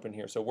had one open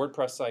here. So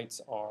WordPress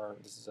sites are,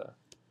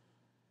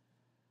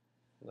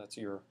 that's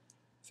your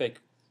fake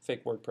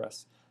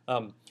WordPress.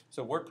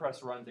 So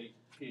WordPress runs a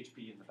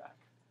PHP in the back.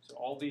 So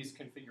all these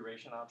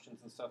configuration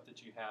options and stuff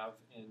that you have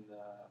in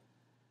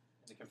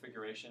the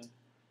configuration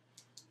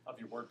of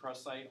your WordPress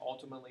site,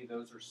 ultimately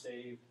those are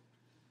saved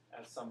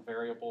as some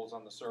variables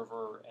on the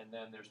server, and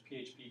then there's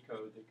PHP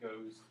code that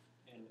goes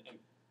and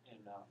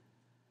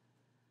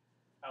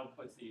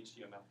outputs the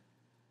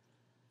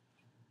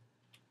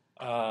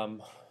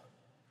HTML.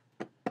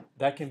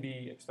 That can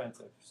be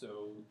expensive,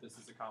 so this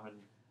is a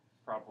common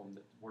problem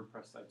that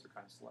WordPress sites are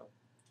kind of slow.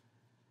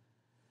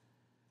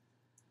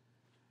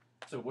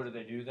 So what do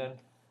they do then?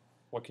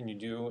 What can you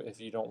do if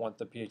you don't want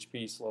the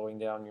PHP slowing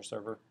down your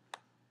server?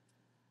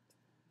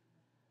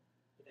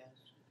 It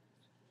has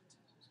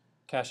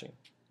Caching.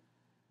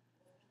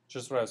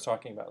 Just what I was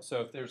talking about.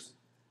 So if there's,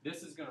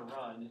 this is going to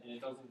run and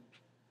it doesn't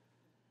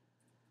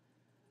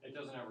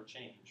ever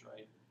change,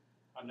 right?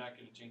 I'm not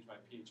going to change my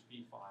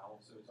PHP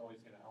file, so it's always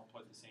going to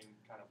output the same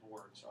kind of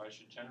word. So I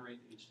should generate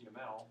the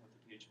HTML with the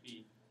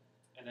PHP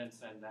and then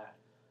send that.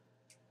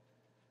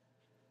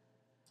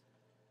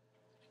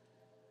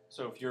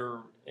 So if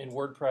you're in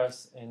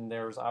WordPress and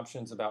there's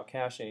options about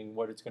caching,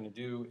 what it's going to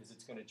do is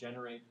it's going to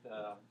generate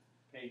the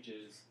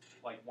pages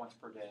like once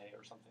per day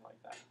or something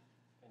like that,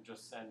 and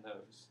just send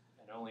those.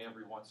 And only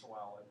every once in a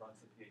while it runs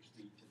the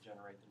PHP to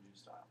generate the new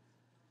style.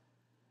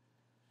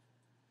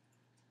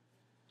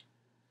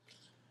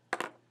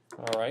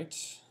 All right,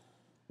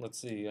 let's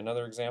see,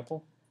 another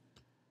example.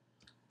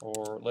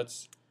 All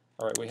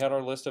right, we had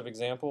our list of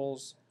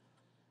examples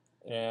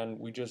and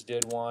we just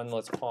did one.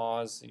 Let's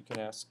pause. You can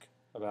ask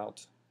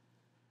about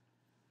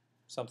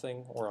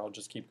something or I'll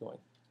just keep going.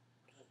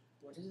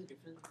 What is the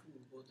difference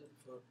between both of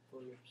the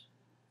folders?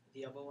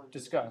 The above one.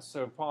 Discuss.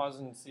 So pause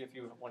and see if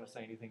you want to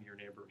say anything to your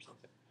neighbor or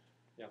something.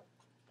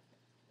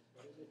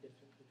 What is the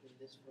difference between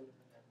this folder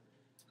and that?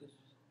 Because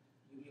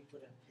you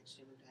put an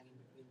HTML tag in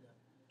between the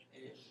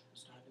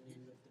start and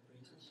end of the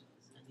braces,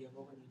 and the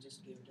above one you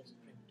just gave it as a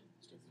print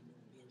statement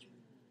in PHP.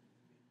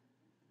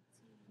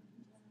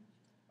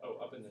 Oh,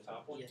 up in the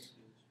top one? Yes.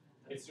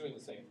 It's doing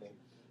the same thing.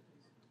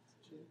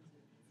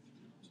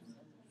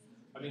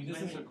 I mean,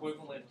 this is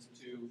equivalent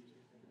to,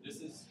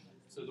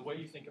 so the way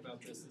you think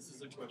about this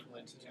is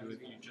equivalent to if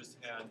you just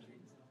had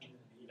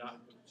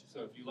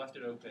so if you left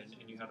it open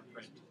and you had a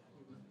print,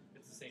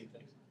 it's the same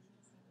thing.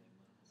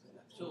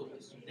 So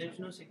there's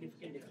no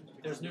significant difference.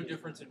 There's no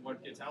difference in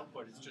what gets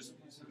output, it's just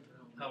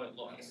how it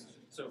looks.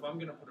 So if I'm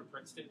going to put a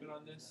print statement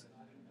on this,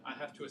 I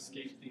have to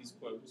escape these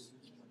quotes.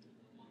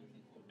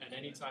 And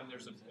anytime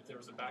if there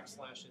was a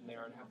backslash in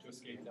there, I'd have to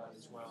escape that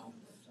as well.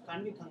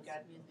 Can't we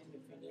concatenate them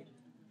if we need?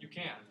 You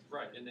can,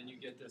 right, and then you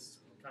get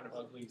this kind of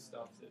ugly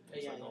stuff that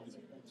looks like all these.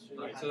 That's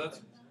really Right, hard so to that's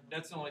find.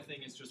 that's the only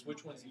thing is just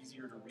which one's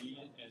easier to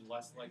read and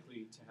less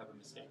likely to have a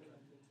mistake.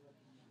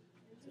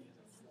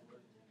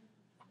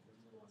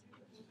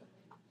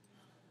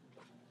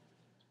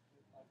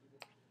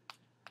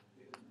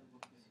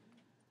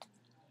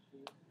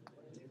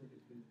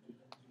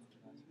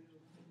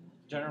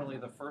 Generally,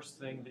 the first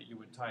thing that you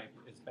would type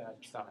is bad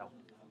style.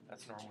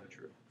 That's normally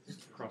true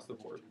across the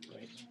board,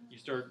 right? You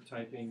start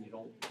typing, you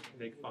don't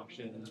make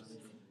functions,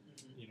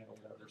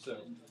 whatever.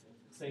 So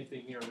same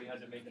thing here. We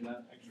had to make an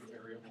extra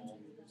variable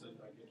so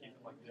that I could keep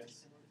it like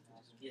this.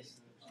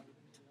 Yes.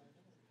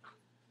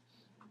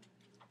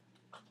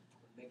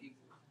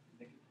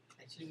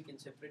 Actually, we can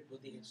separate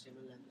both the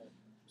HTML and the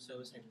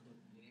server-side code.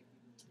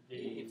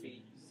 If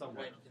we Somewhat,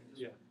 write it in this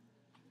yeah.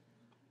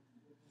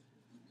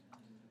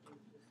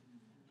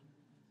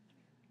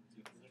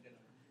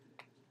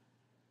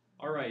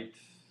 All right,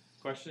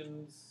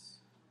 questions?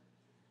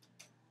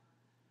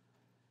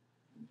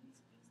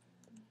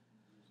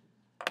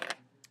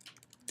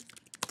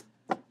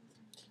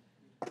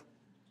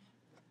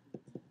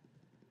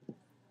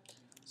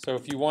 So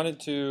if you wanted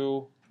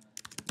to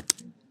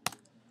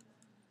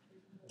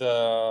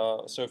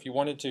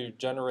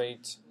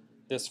generate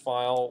this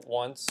file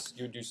once,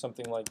 you would do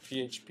something like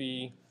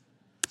PHP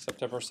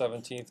September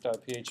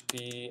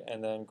 17th.php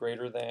and then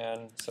greater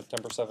than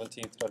September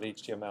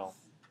 17th.html.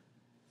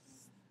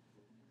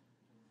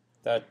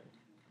 That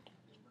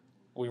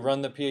we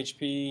run the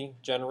PHP,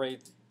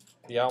 generate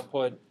the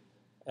output,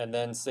 and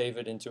then save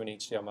it into an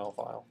HTML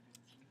file.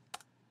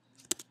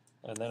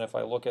 And then if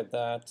I look at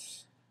that,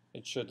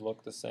 it should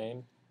look the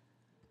same.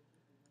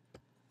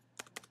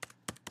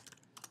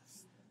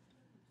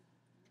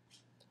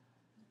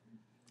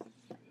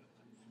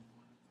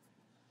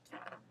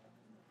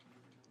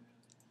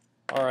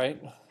 All right,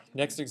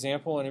 next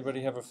example,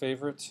 anybody have a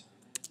favorite?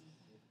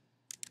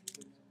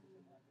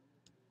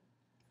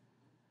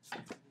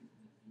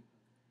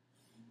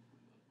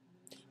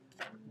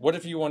 What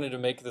if you wanted to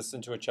make this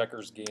into a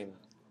checkers game?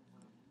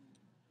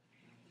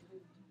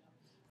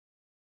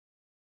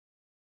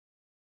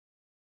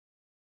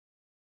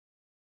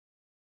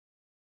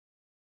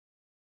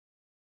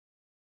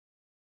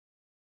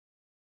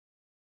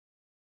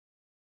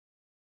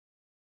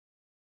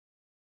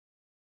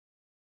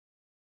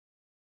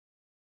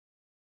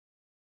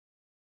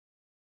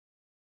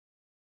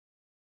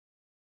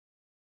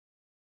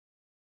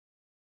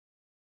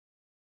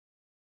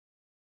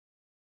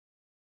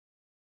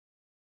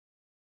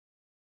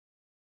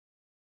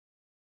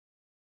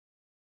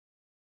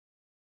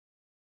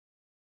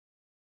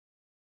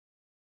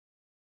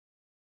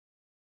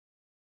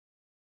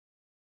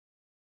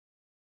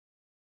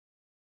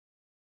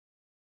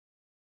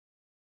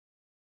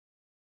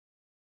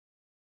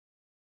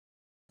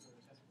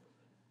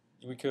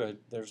 We could.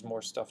 There's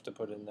more stuff to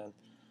put in then.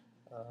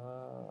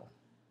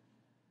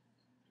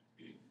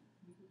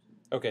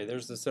 Okay,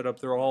 there's the setup.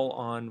 They're all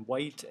on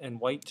white, and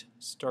white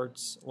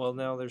starts, well,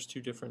 now there's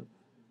two different.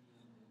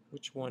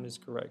 Which one is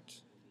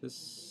correct?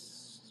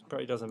 This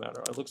probably doesn't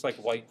matter. It looks like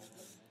white,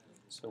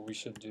 so we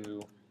should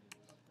do.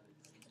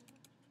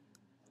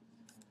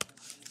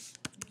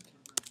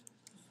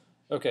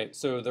 Okay,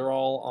 so they're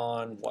all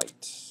on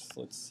white.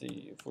 Let's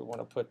see if we want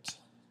to put.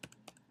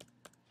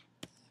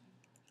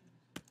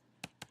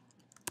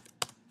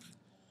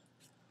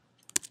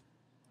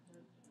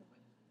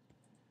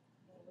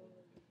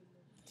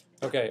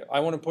 Okay, I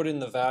want to put in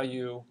the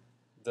value,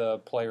 the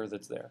player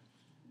that's there.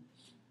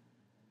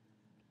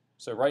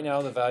 So right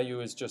now the value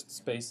is just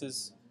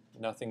spaces,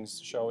 nothing's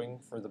showing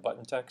for the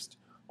button text.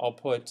 I'll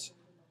put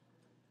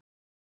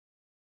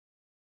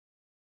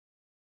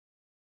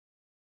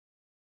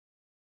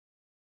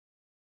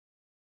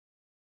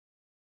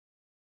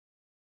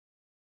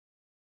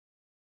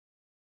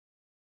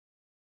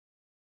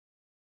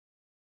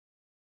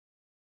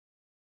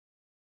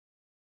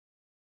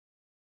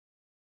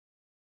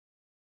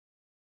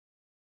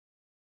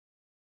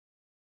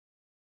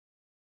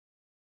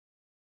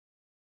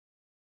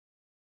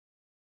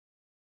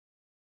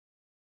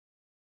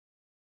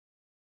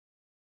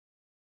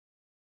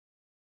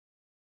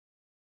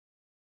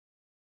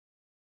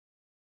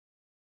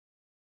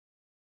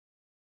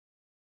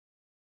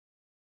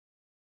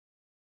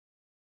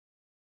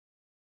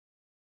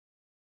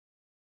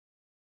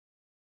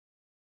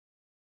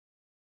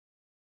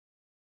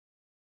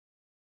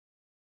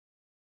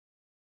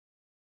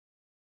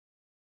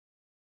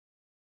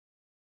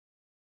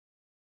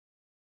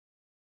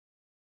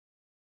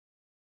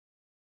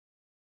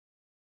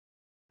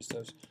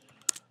those.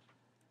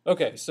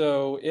 Okay,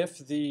 so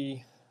if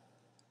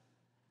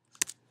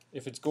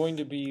it's going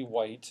to be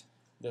white,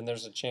 then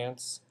there's a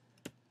chance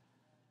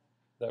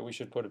that we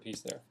should put a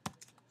piece there.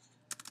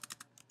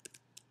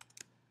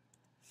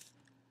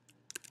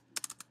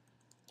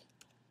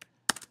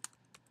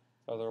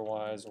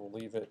 Otherwise, we'll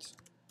leave it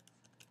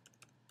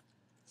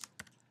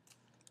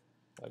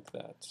like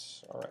that.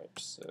 All right,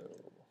 so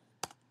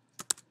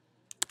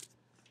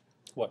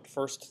what,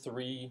 first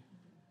 3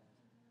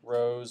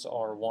 rows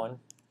are 1.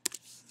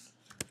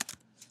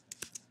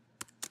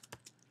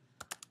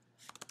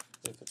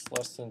 If it's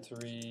less than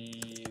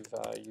 3,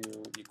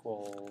 value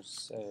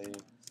equals, say,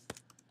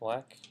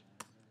 black.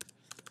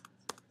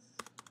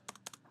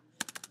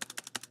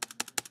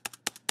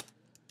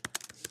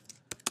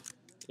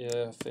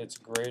 If it's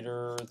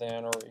greater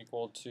than or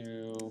equal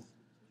to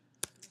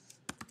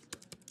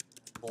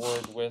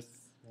board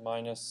width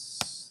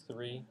minus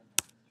 3,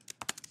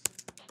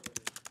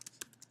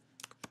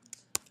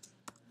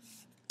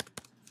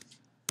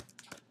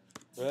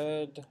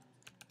 red.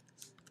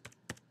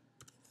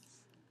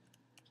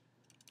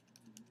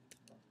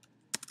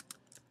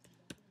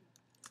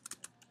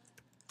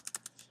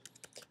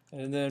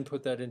 And then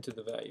put that into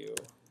the value.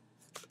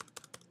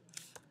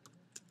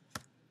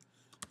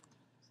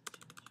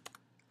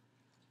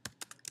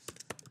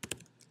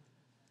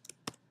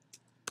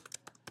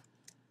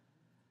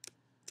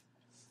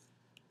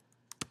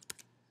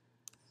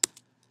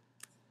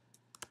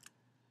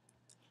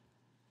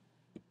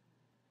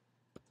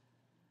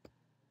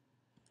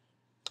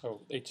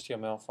 Oh,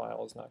 HTML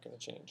file is not going to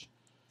change.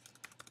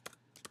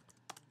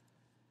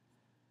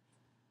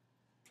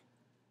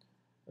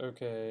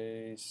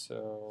 Okay,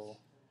 so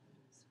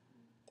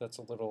that's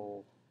a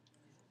little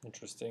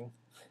interesting.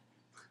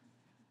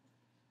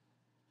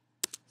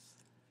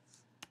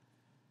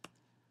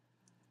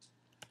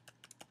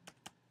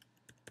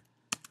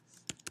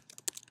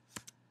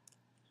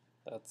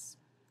 That's,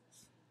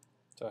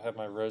 do I have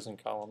my rows and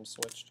columns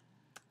switched?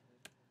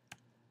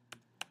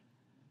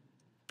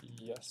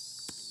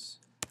 Yes.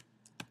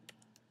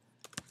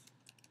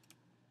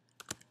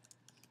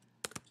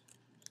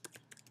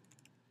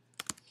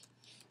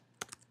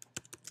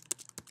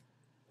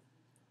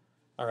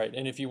 All right,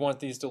 and if you want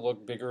these to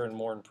look bigger and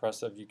more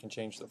impressive, you can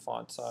change the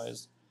font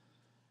size,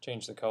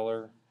 change the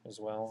color as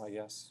well, I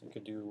guess.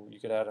 You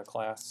could add a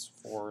class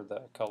for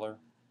the color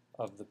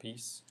of the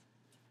piece.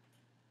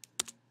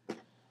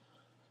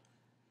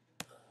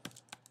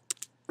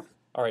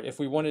 All right, if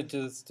we wanted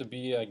this to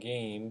be a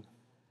game,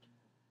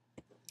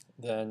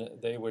 then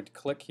they would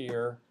click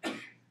here,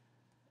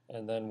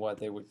 and then what,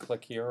 they would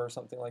click here or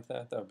something like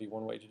that. That would be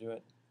one way to do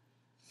it.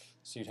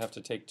 So you'd have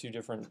to take 2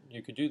 different,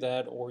 you could do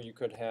that, or you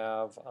could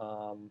have,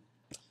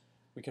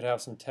 we could have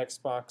some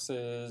text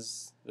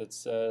boxes that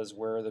says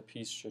where the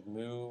piece should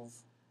move,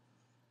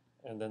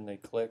 and then they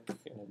click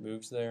and it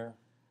moves there.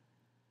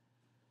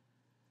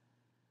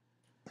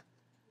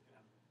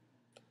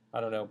 I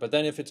don't know, but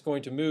then if it's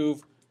going to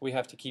move, we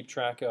have to keep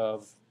track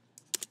of,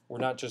 we're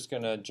not just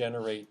going to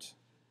generate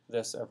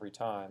this every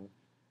time.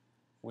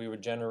 We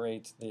would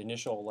generate the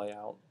initial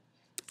layout,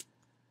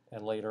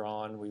 and later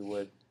on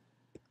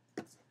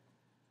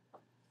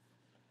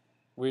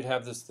we'd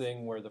have this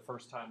thing where the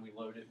first time we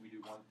load it, we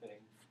do one thing,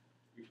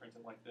 we print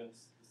it like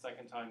this. The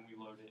second time we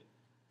load it,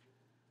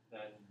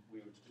 then we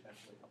would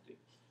potentially update.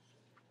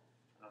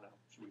 I don't know.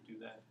 you would do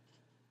that.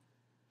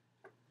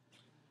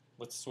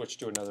 Let's switch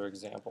to another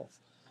example.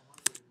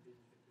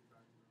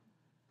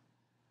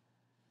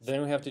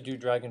 Then we have to do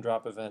drag and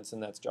drop events,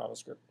 and that's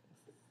JavaScript.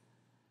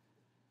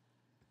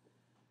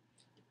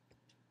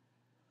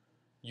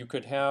 You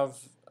could have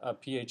a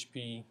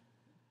PHP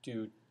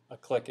do a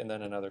click and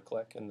then another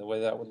click, and the way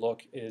that would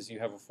look is you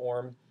have a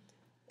form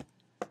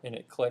and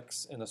it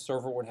clicks, and the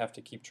server would have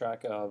to keep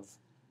track of,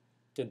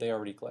 did they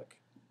already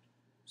click?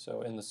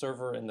 So in the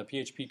server, in the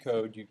PHP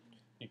code, you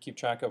keep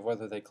track of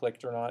whether they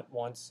clicked or not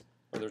once,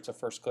 whether it's a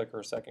first click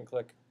or a second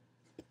click.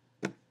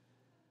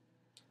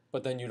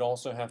 But then you'd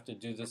also have to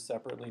do this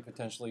separately,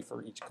 potentially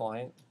for each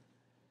client.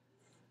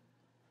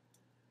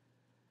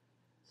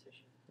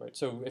 Right.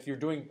 So if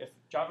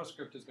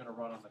JavaScript is going to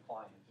run on the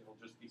client, it'll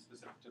just be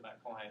specific to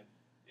that client.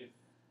 If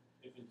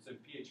it's a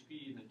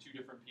PHP and then two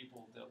different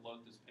people that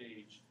load this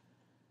page,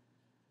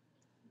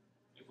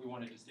 if we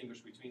want to distinguish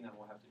between them,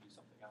 we'll have to do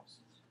something else.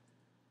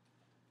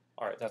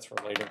 All right, that's for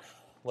later.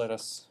 Let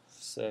us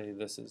say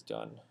this is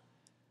done.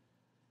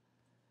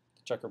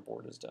 The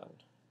checkerboard is done.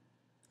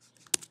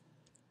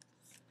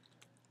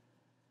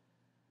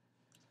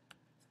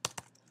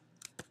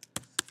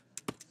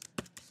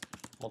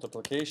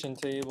 Multiplication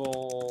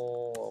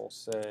table, I'll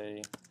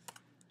say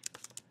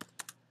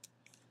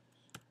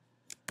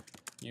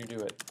you do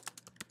it.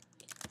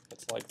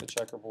 It's like the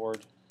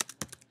checkerboard,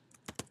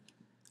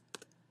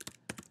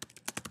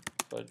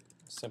 but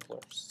simpler,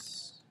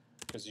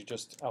 because you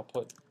just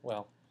output,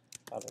 well,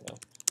 I don't know.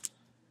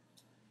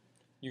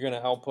 You're going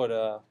to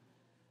output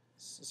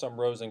some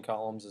rows and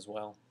columns as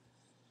well.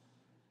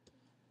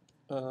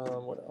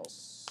 What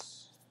else?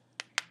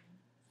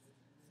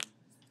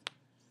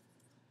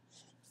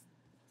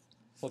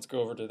 Let's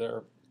go over to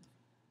there,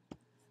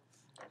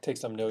 take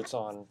some notes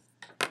on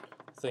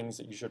things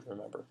that you should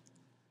remember.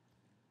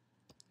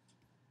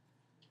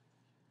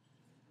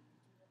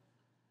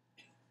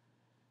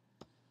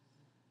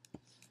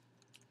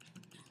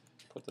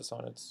 Put this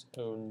on its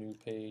own new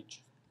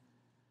page.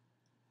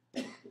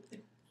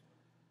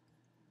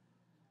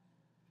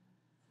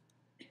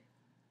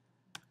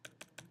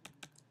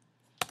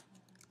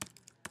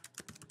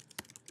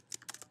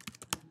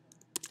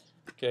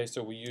 Okay,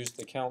 so we used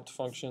the count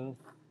function.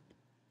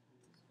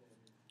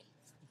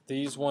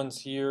 These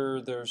ones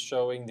here, they're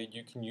showing that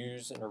you can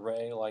use an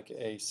array like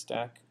a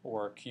stack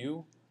or a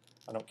queue.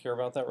 I don't care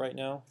about that right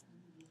now.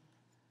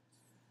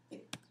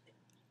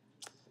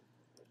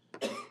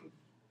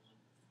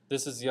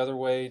 This is the other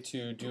way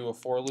to do a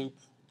for loop.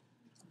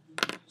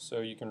 So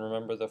you can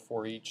remember the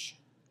for each.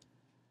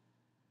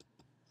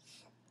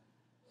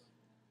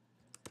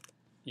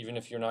 Even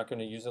if you're not going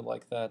to use it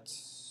like that,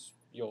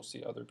 you'll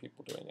see other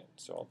people doing it.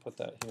 So I'll put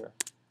that here.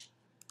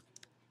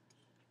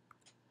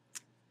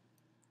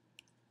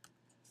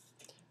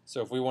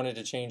 So if we wanted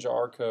to change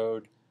our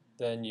code,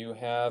 then you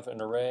have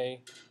an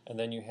array, and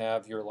then you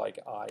have your like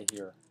I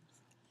here.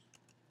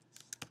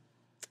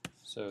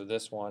 So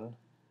this one,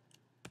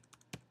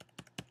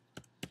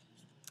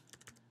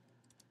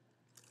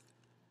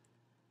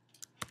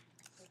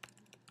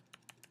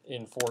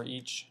 in for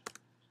each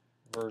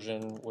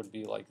version would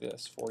be like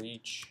this. For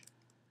each,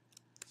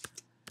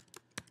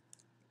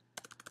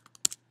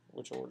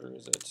 which order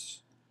is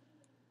it?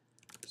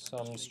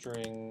 Some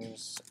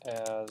strings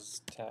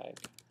as tag.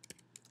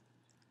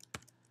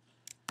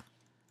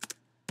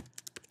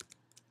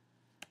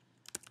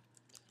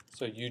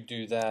 So you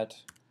do that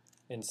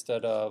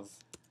instead of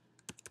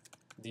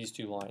these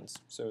two lines.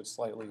 So it's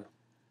slightly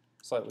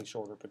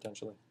shorter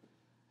potentially,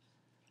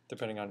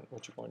 depending on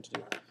what you're going to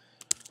do.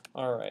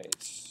 All right,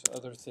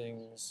 other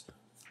things.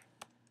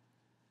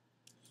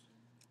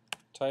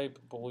 Type,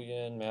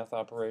 Boolean, math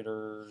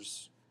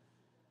operators.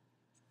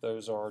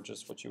 Those are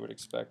just what you would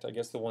expect. I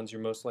guess the ones you're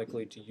most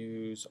likely to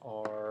use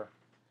are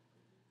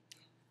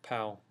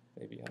POW,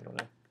 maybe, I don't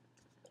know.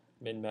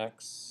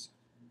 Min-max.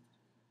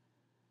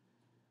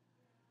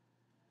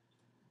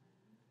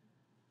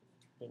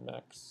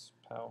 Min-max,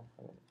 POW,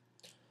 I don't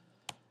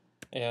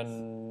know.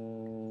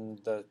 And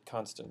the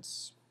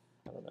constants,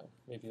 I don't know,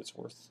 maybe it's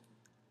worth.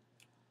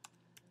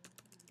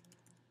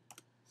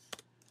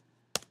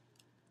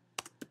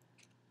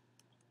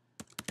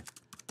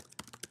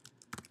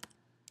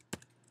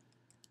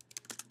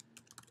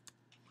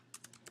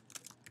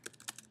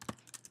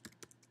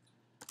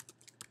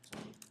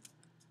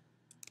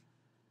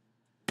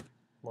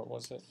 What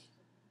was it?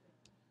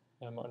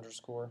 M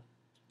underscore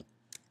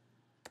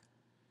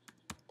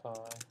pi.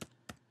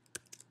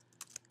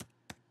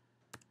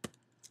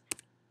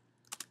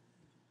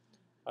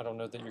 I don't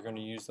know that you're going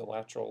to use the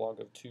lateral log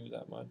of 2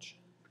 that much.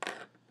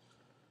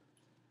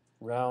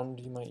 Round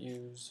you might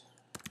use.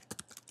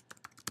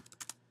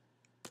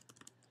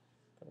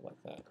 Put it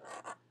like that.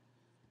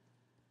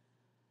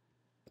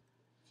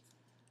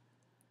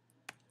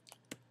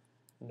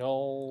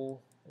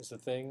 Null is a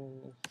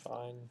thing,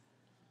 fine.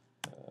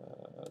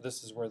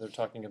 This is where they're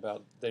talking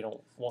about they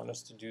don't want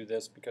us to do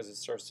this because it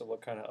starts to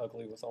look kind of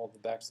ugly with all the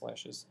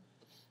backslashes.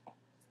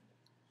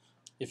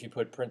 If you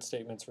put print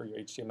statements for your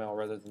HTML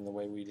rather than the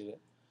way we did it.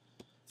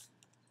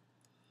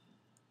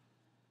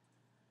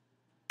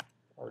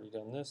 already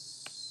done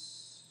this.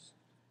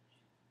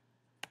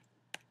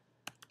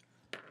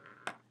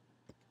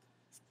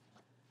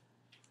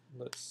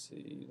 Let's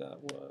see, that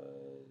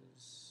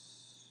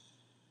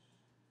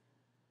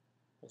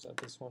was that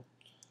this one?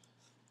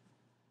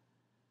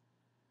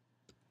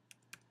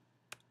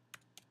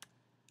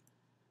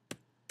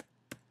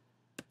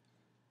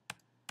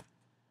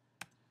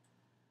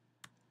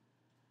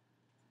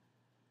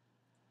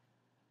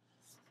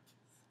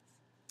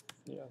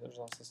 Yeah, there's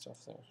lots of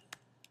stuff there.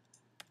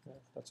 Yeah,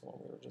 that's the one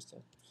we were just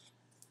in.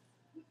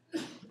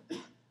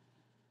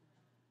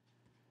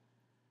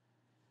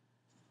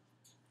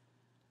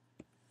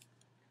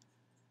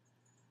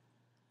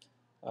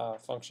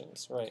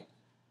 Functions, right.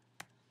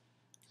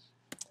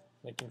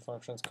 Making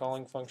functions,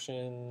 calling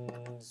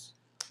functions.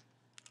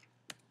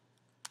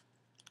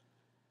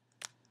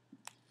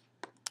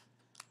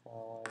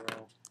 All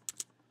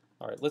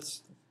right,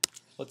 let's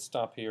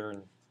stop here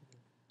and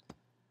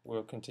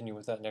we'll continue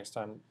with that next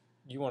time.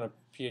 You want a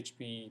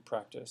PHP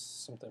practice,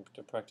 something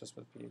to practice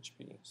with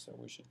PHP, so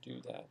we should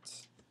do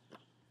that.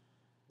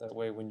 That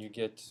way when you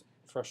get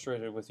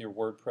frustrated with your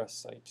WordPress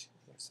site,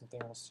 you have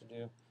something else to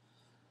do.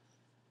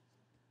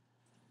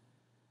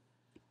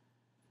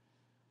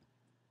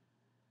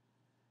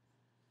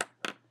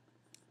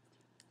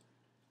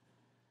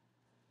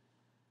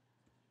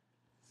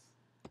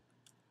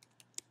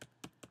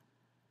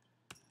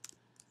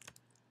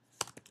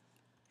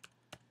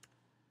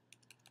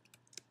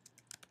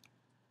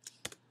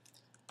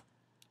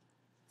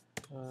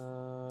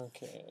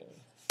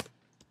 Okay.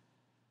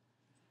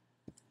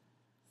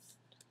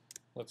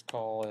 Let's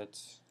call it,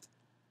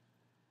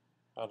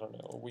 I don't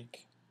know, a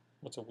week.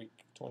 What's a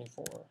week?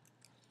 24.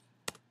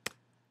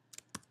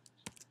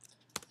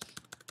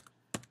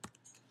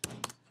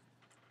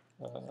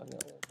 No,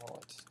 we'll call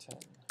it 10.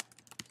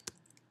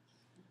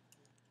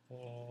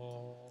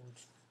 And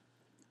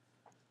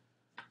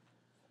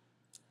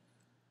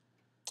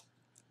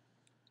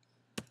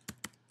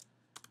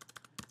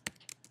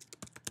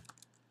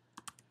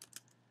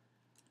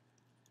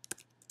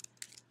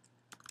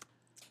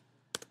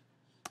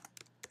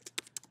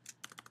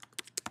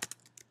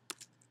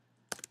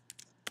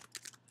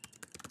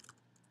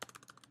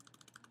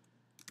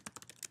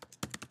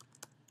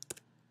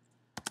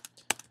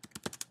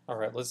all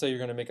right, let's say you're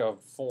going to make a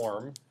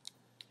form.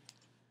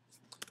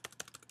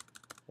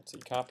 Let's see,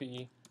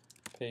 copy,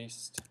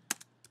 paste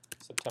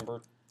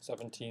September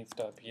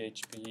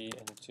 17th.php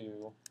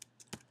into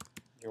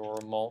your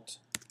malt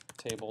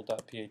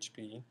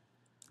table.php.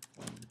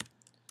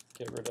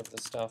 Get rid of the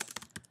stuff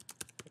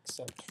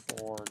except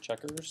for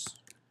checkers.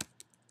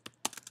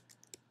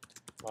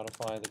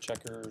 Modify the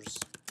checkers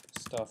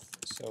stuff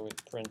so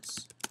it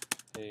prints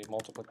a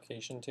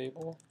multiplication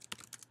table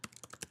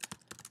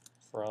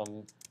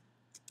from,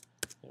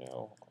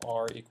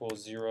 R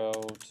equals 0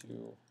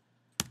 to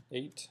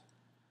 8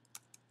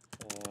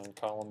 and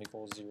column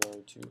equals 0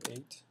 to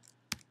 8.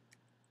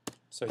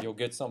 So you'll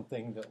get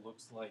something that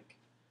looks like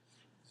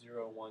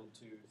 0, 1,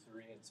 2,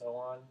 3, and so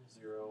on,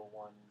 0,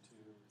 1, 2,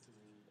 3,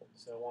 and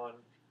so on,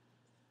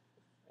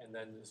 and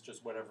then it's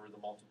just whatever the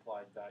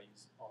multiplied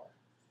values are.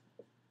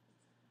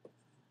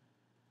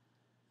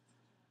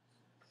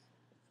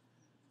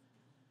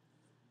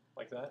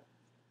 Like that?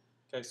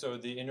 Okay, so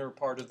the inner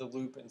part of the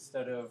loop,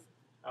 instead of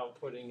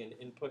outputting an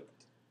input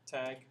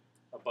tag,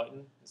 a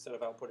button, instead of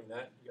outputting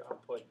that, you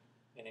output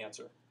an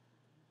answer.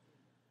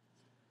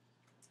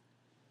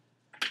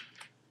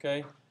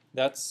 Okay,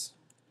 that's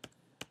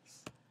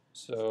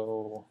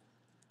the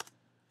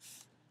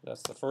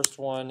first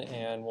one,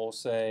 and we'll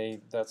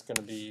say that's going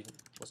to be,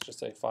 let's just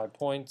say 5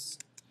 points,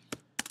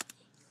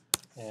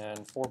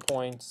 and 4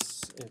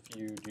 points if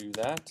you do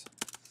that.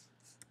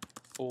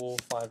 Full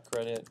 5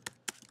 credit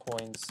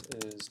points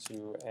is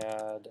to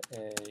add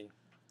a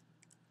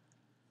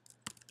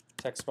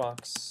text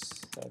box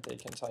that they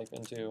can type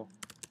into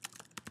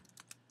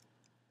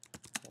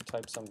and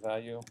type some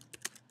value.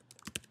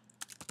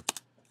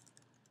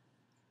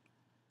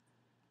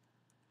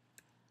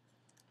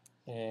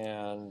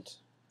 And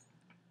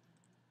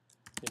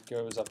it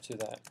goes up to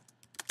that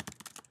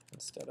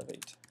instead of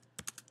 8.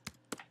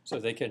 So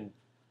they can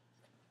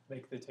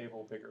make the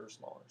table bigger or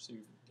smaller. So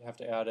you have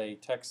to add a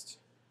text,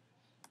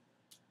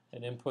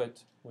 an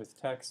input with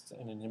text,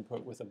 and an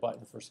input with a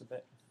button for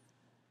submit.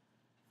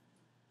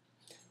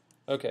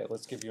 Okay,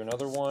 let's give you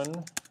another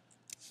one.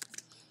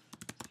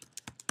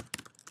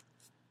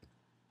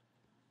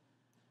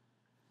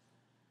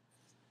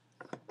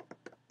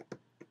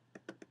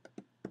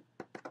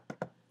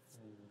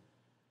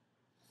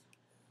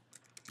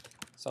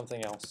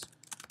 Something else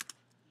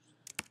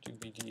to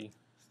be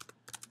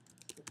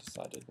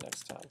decided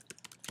next time.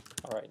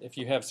 All right, if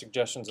you have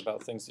suggestions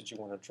about things that you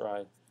want to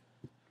try,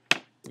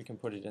 we can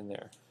put it in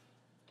there.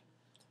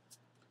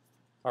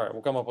 All right,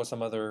 we'll come up with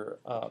some other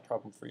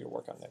problem for you to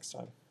work on next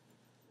time.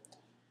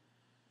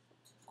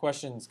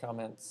 Questions,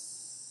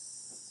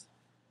 comments?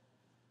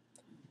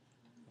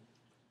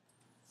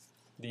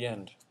 The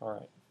end. All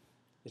right.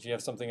 If you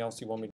have something else you want me to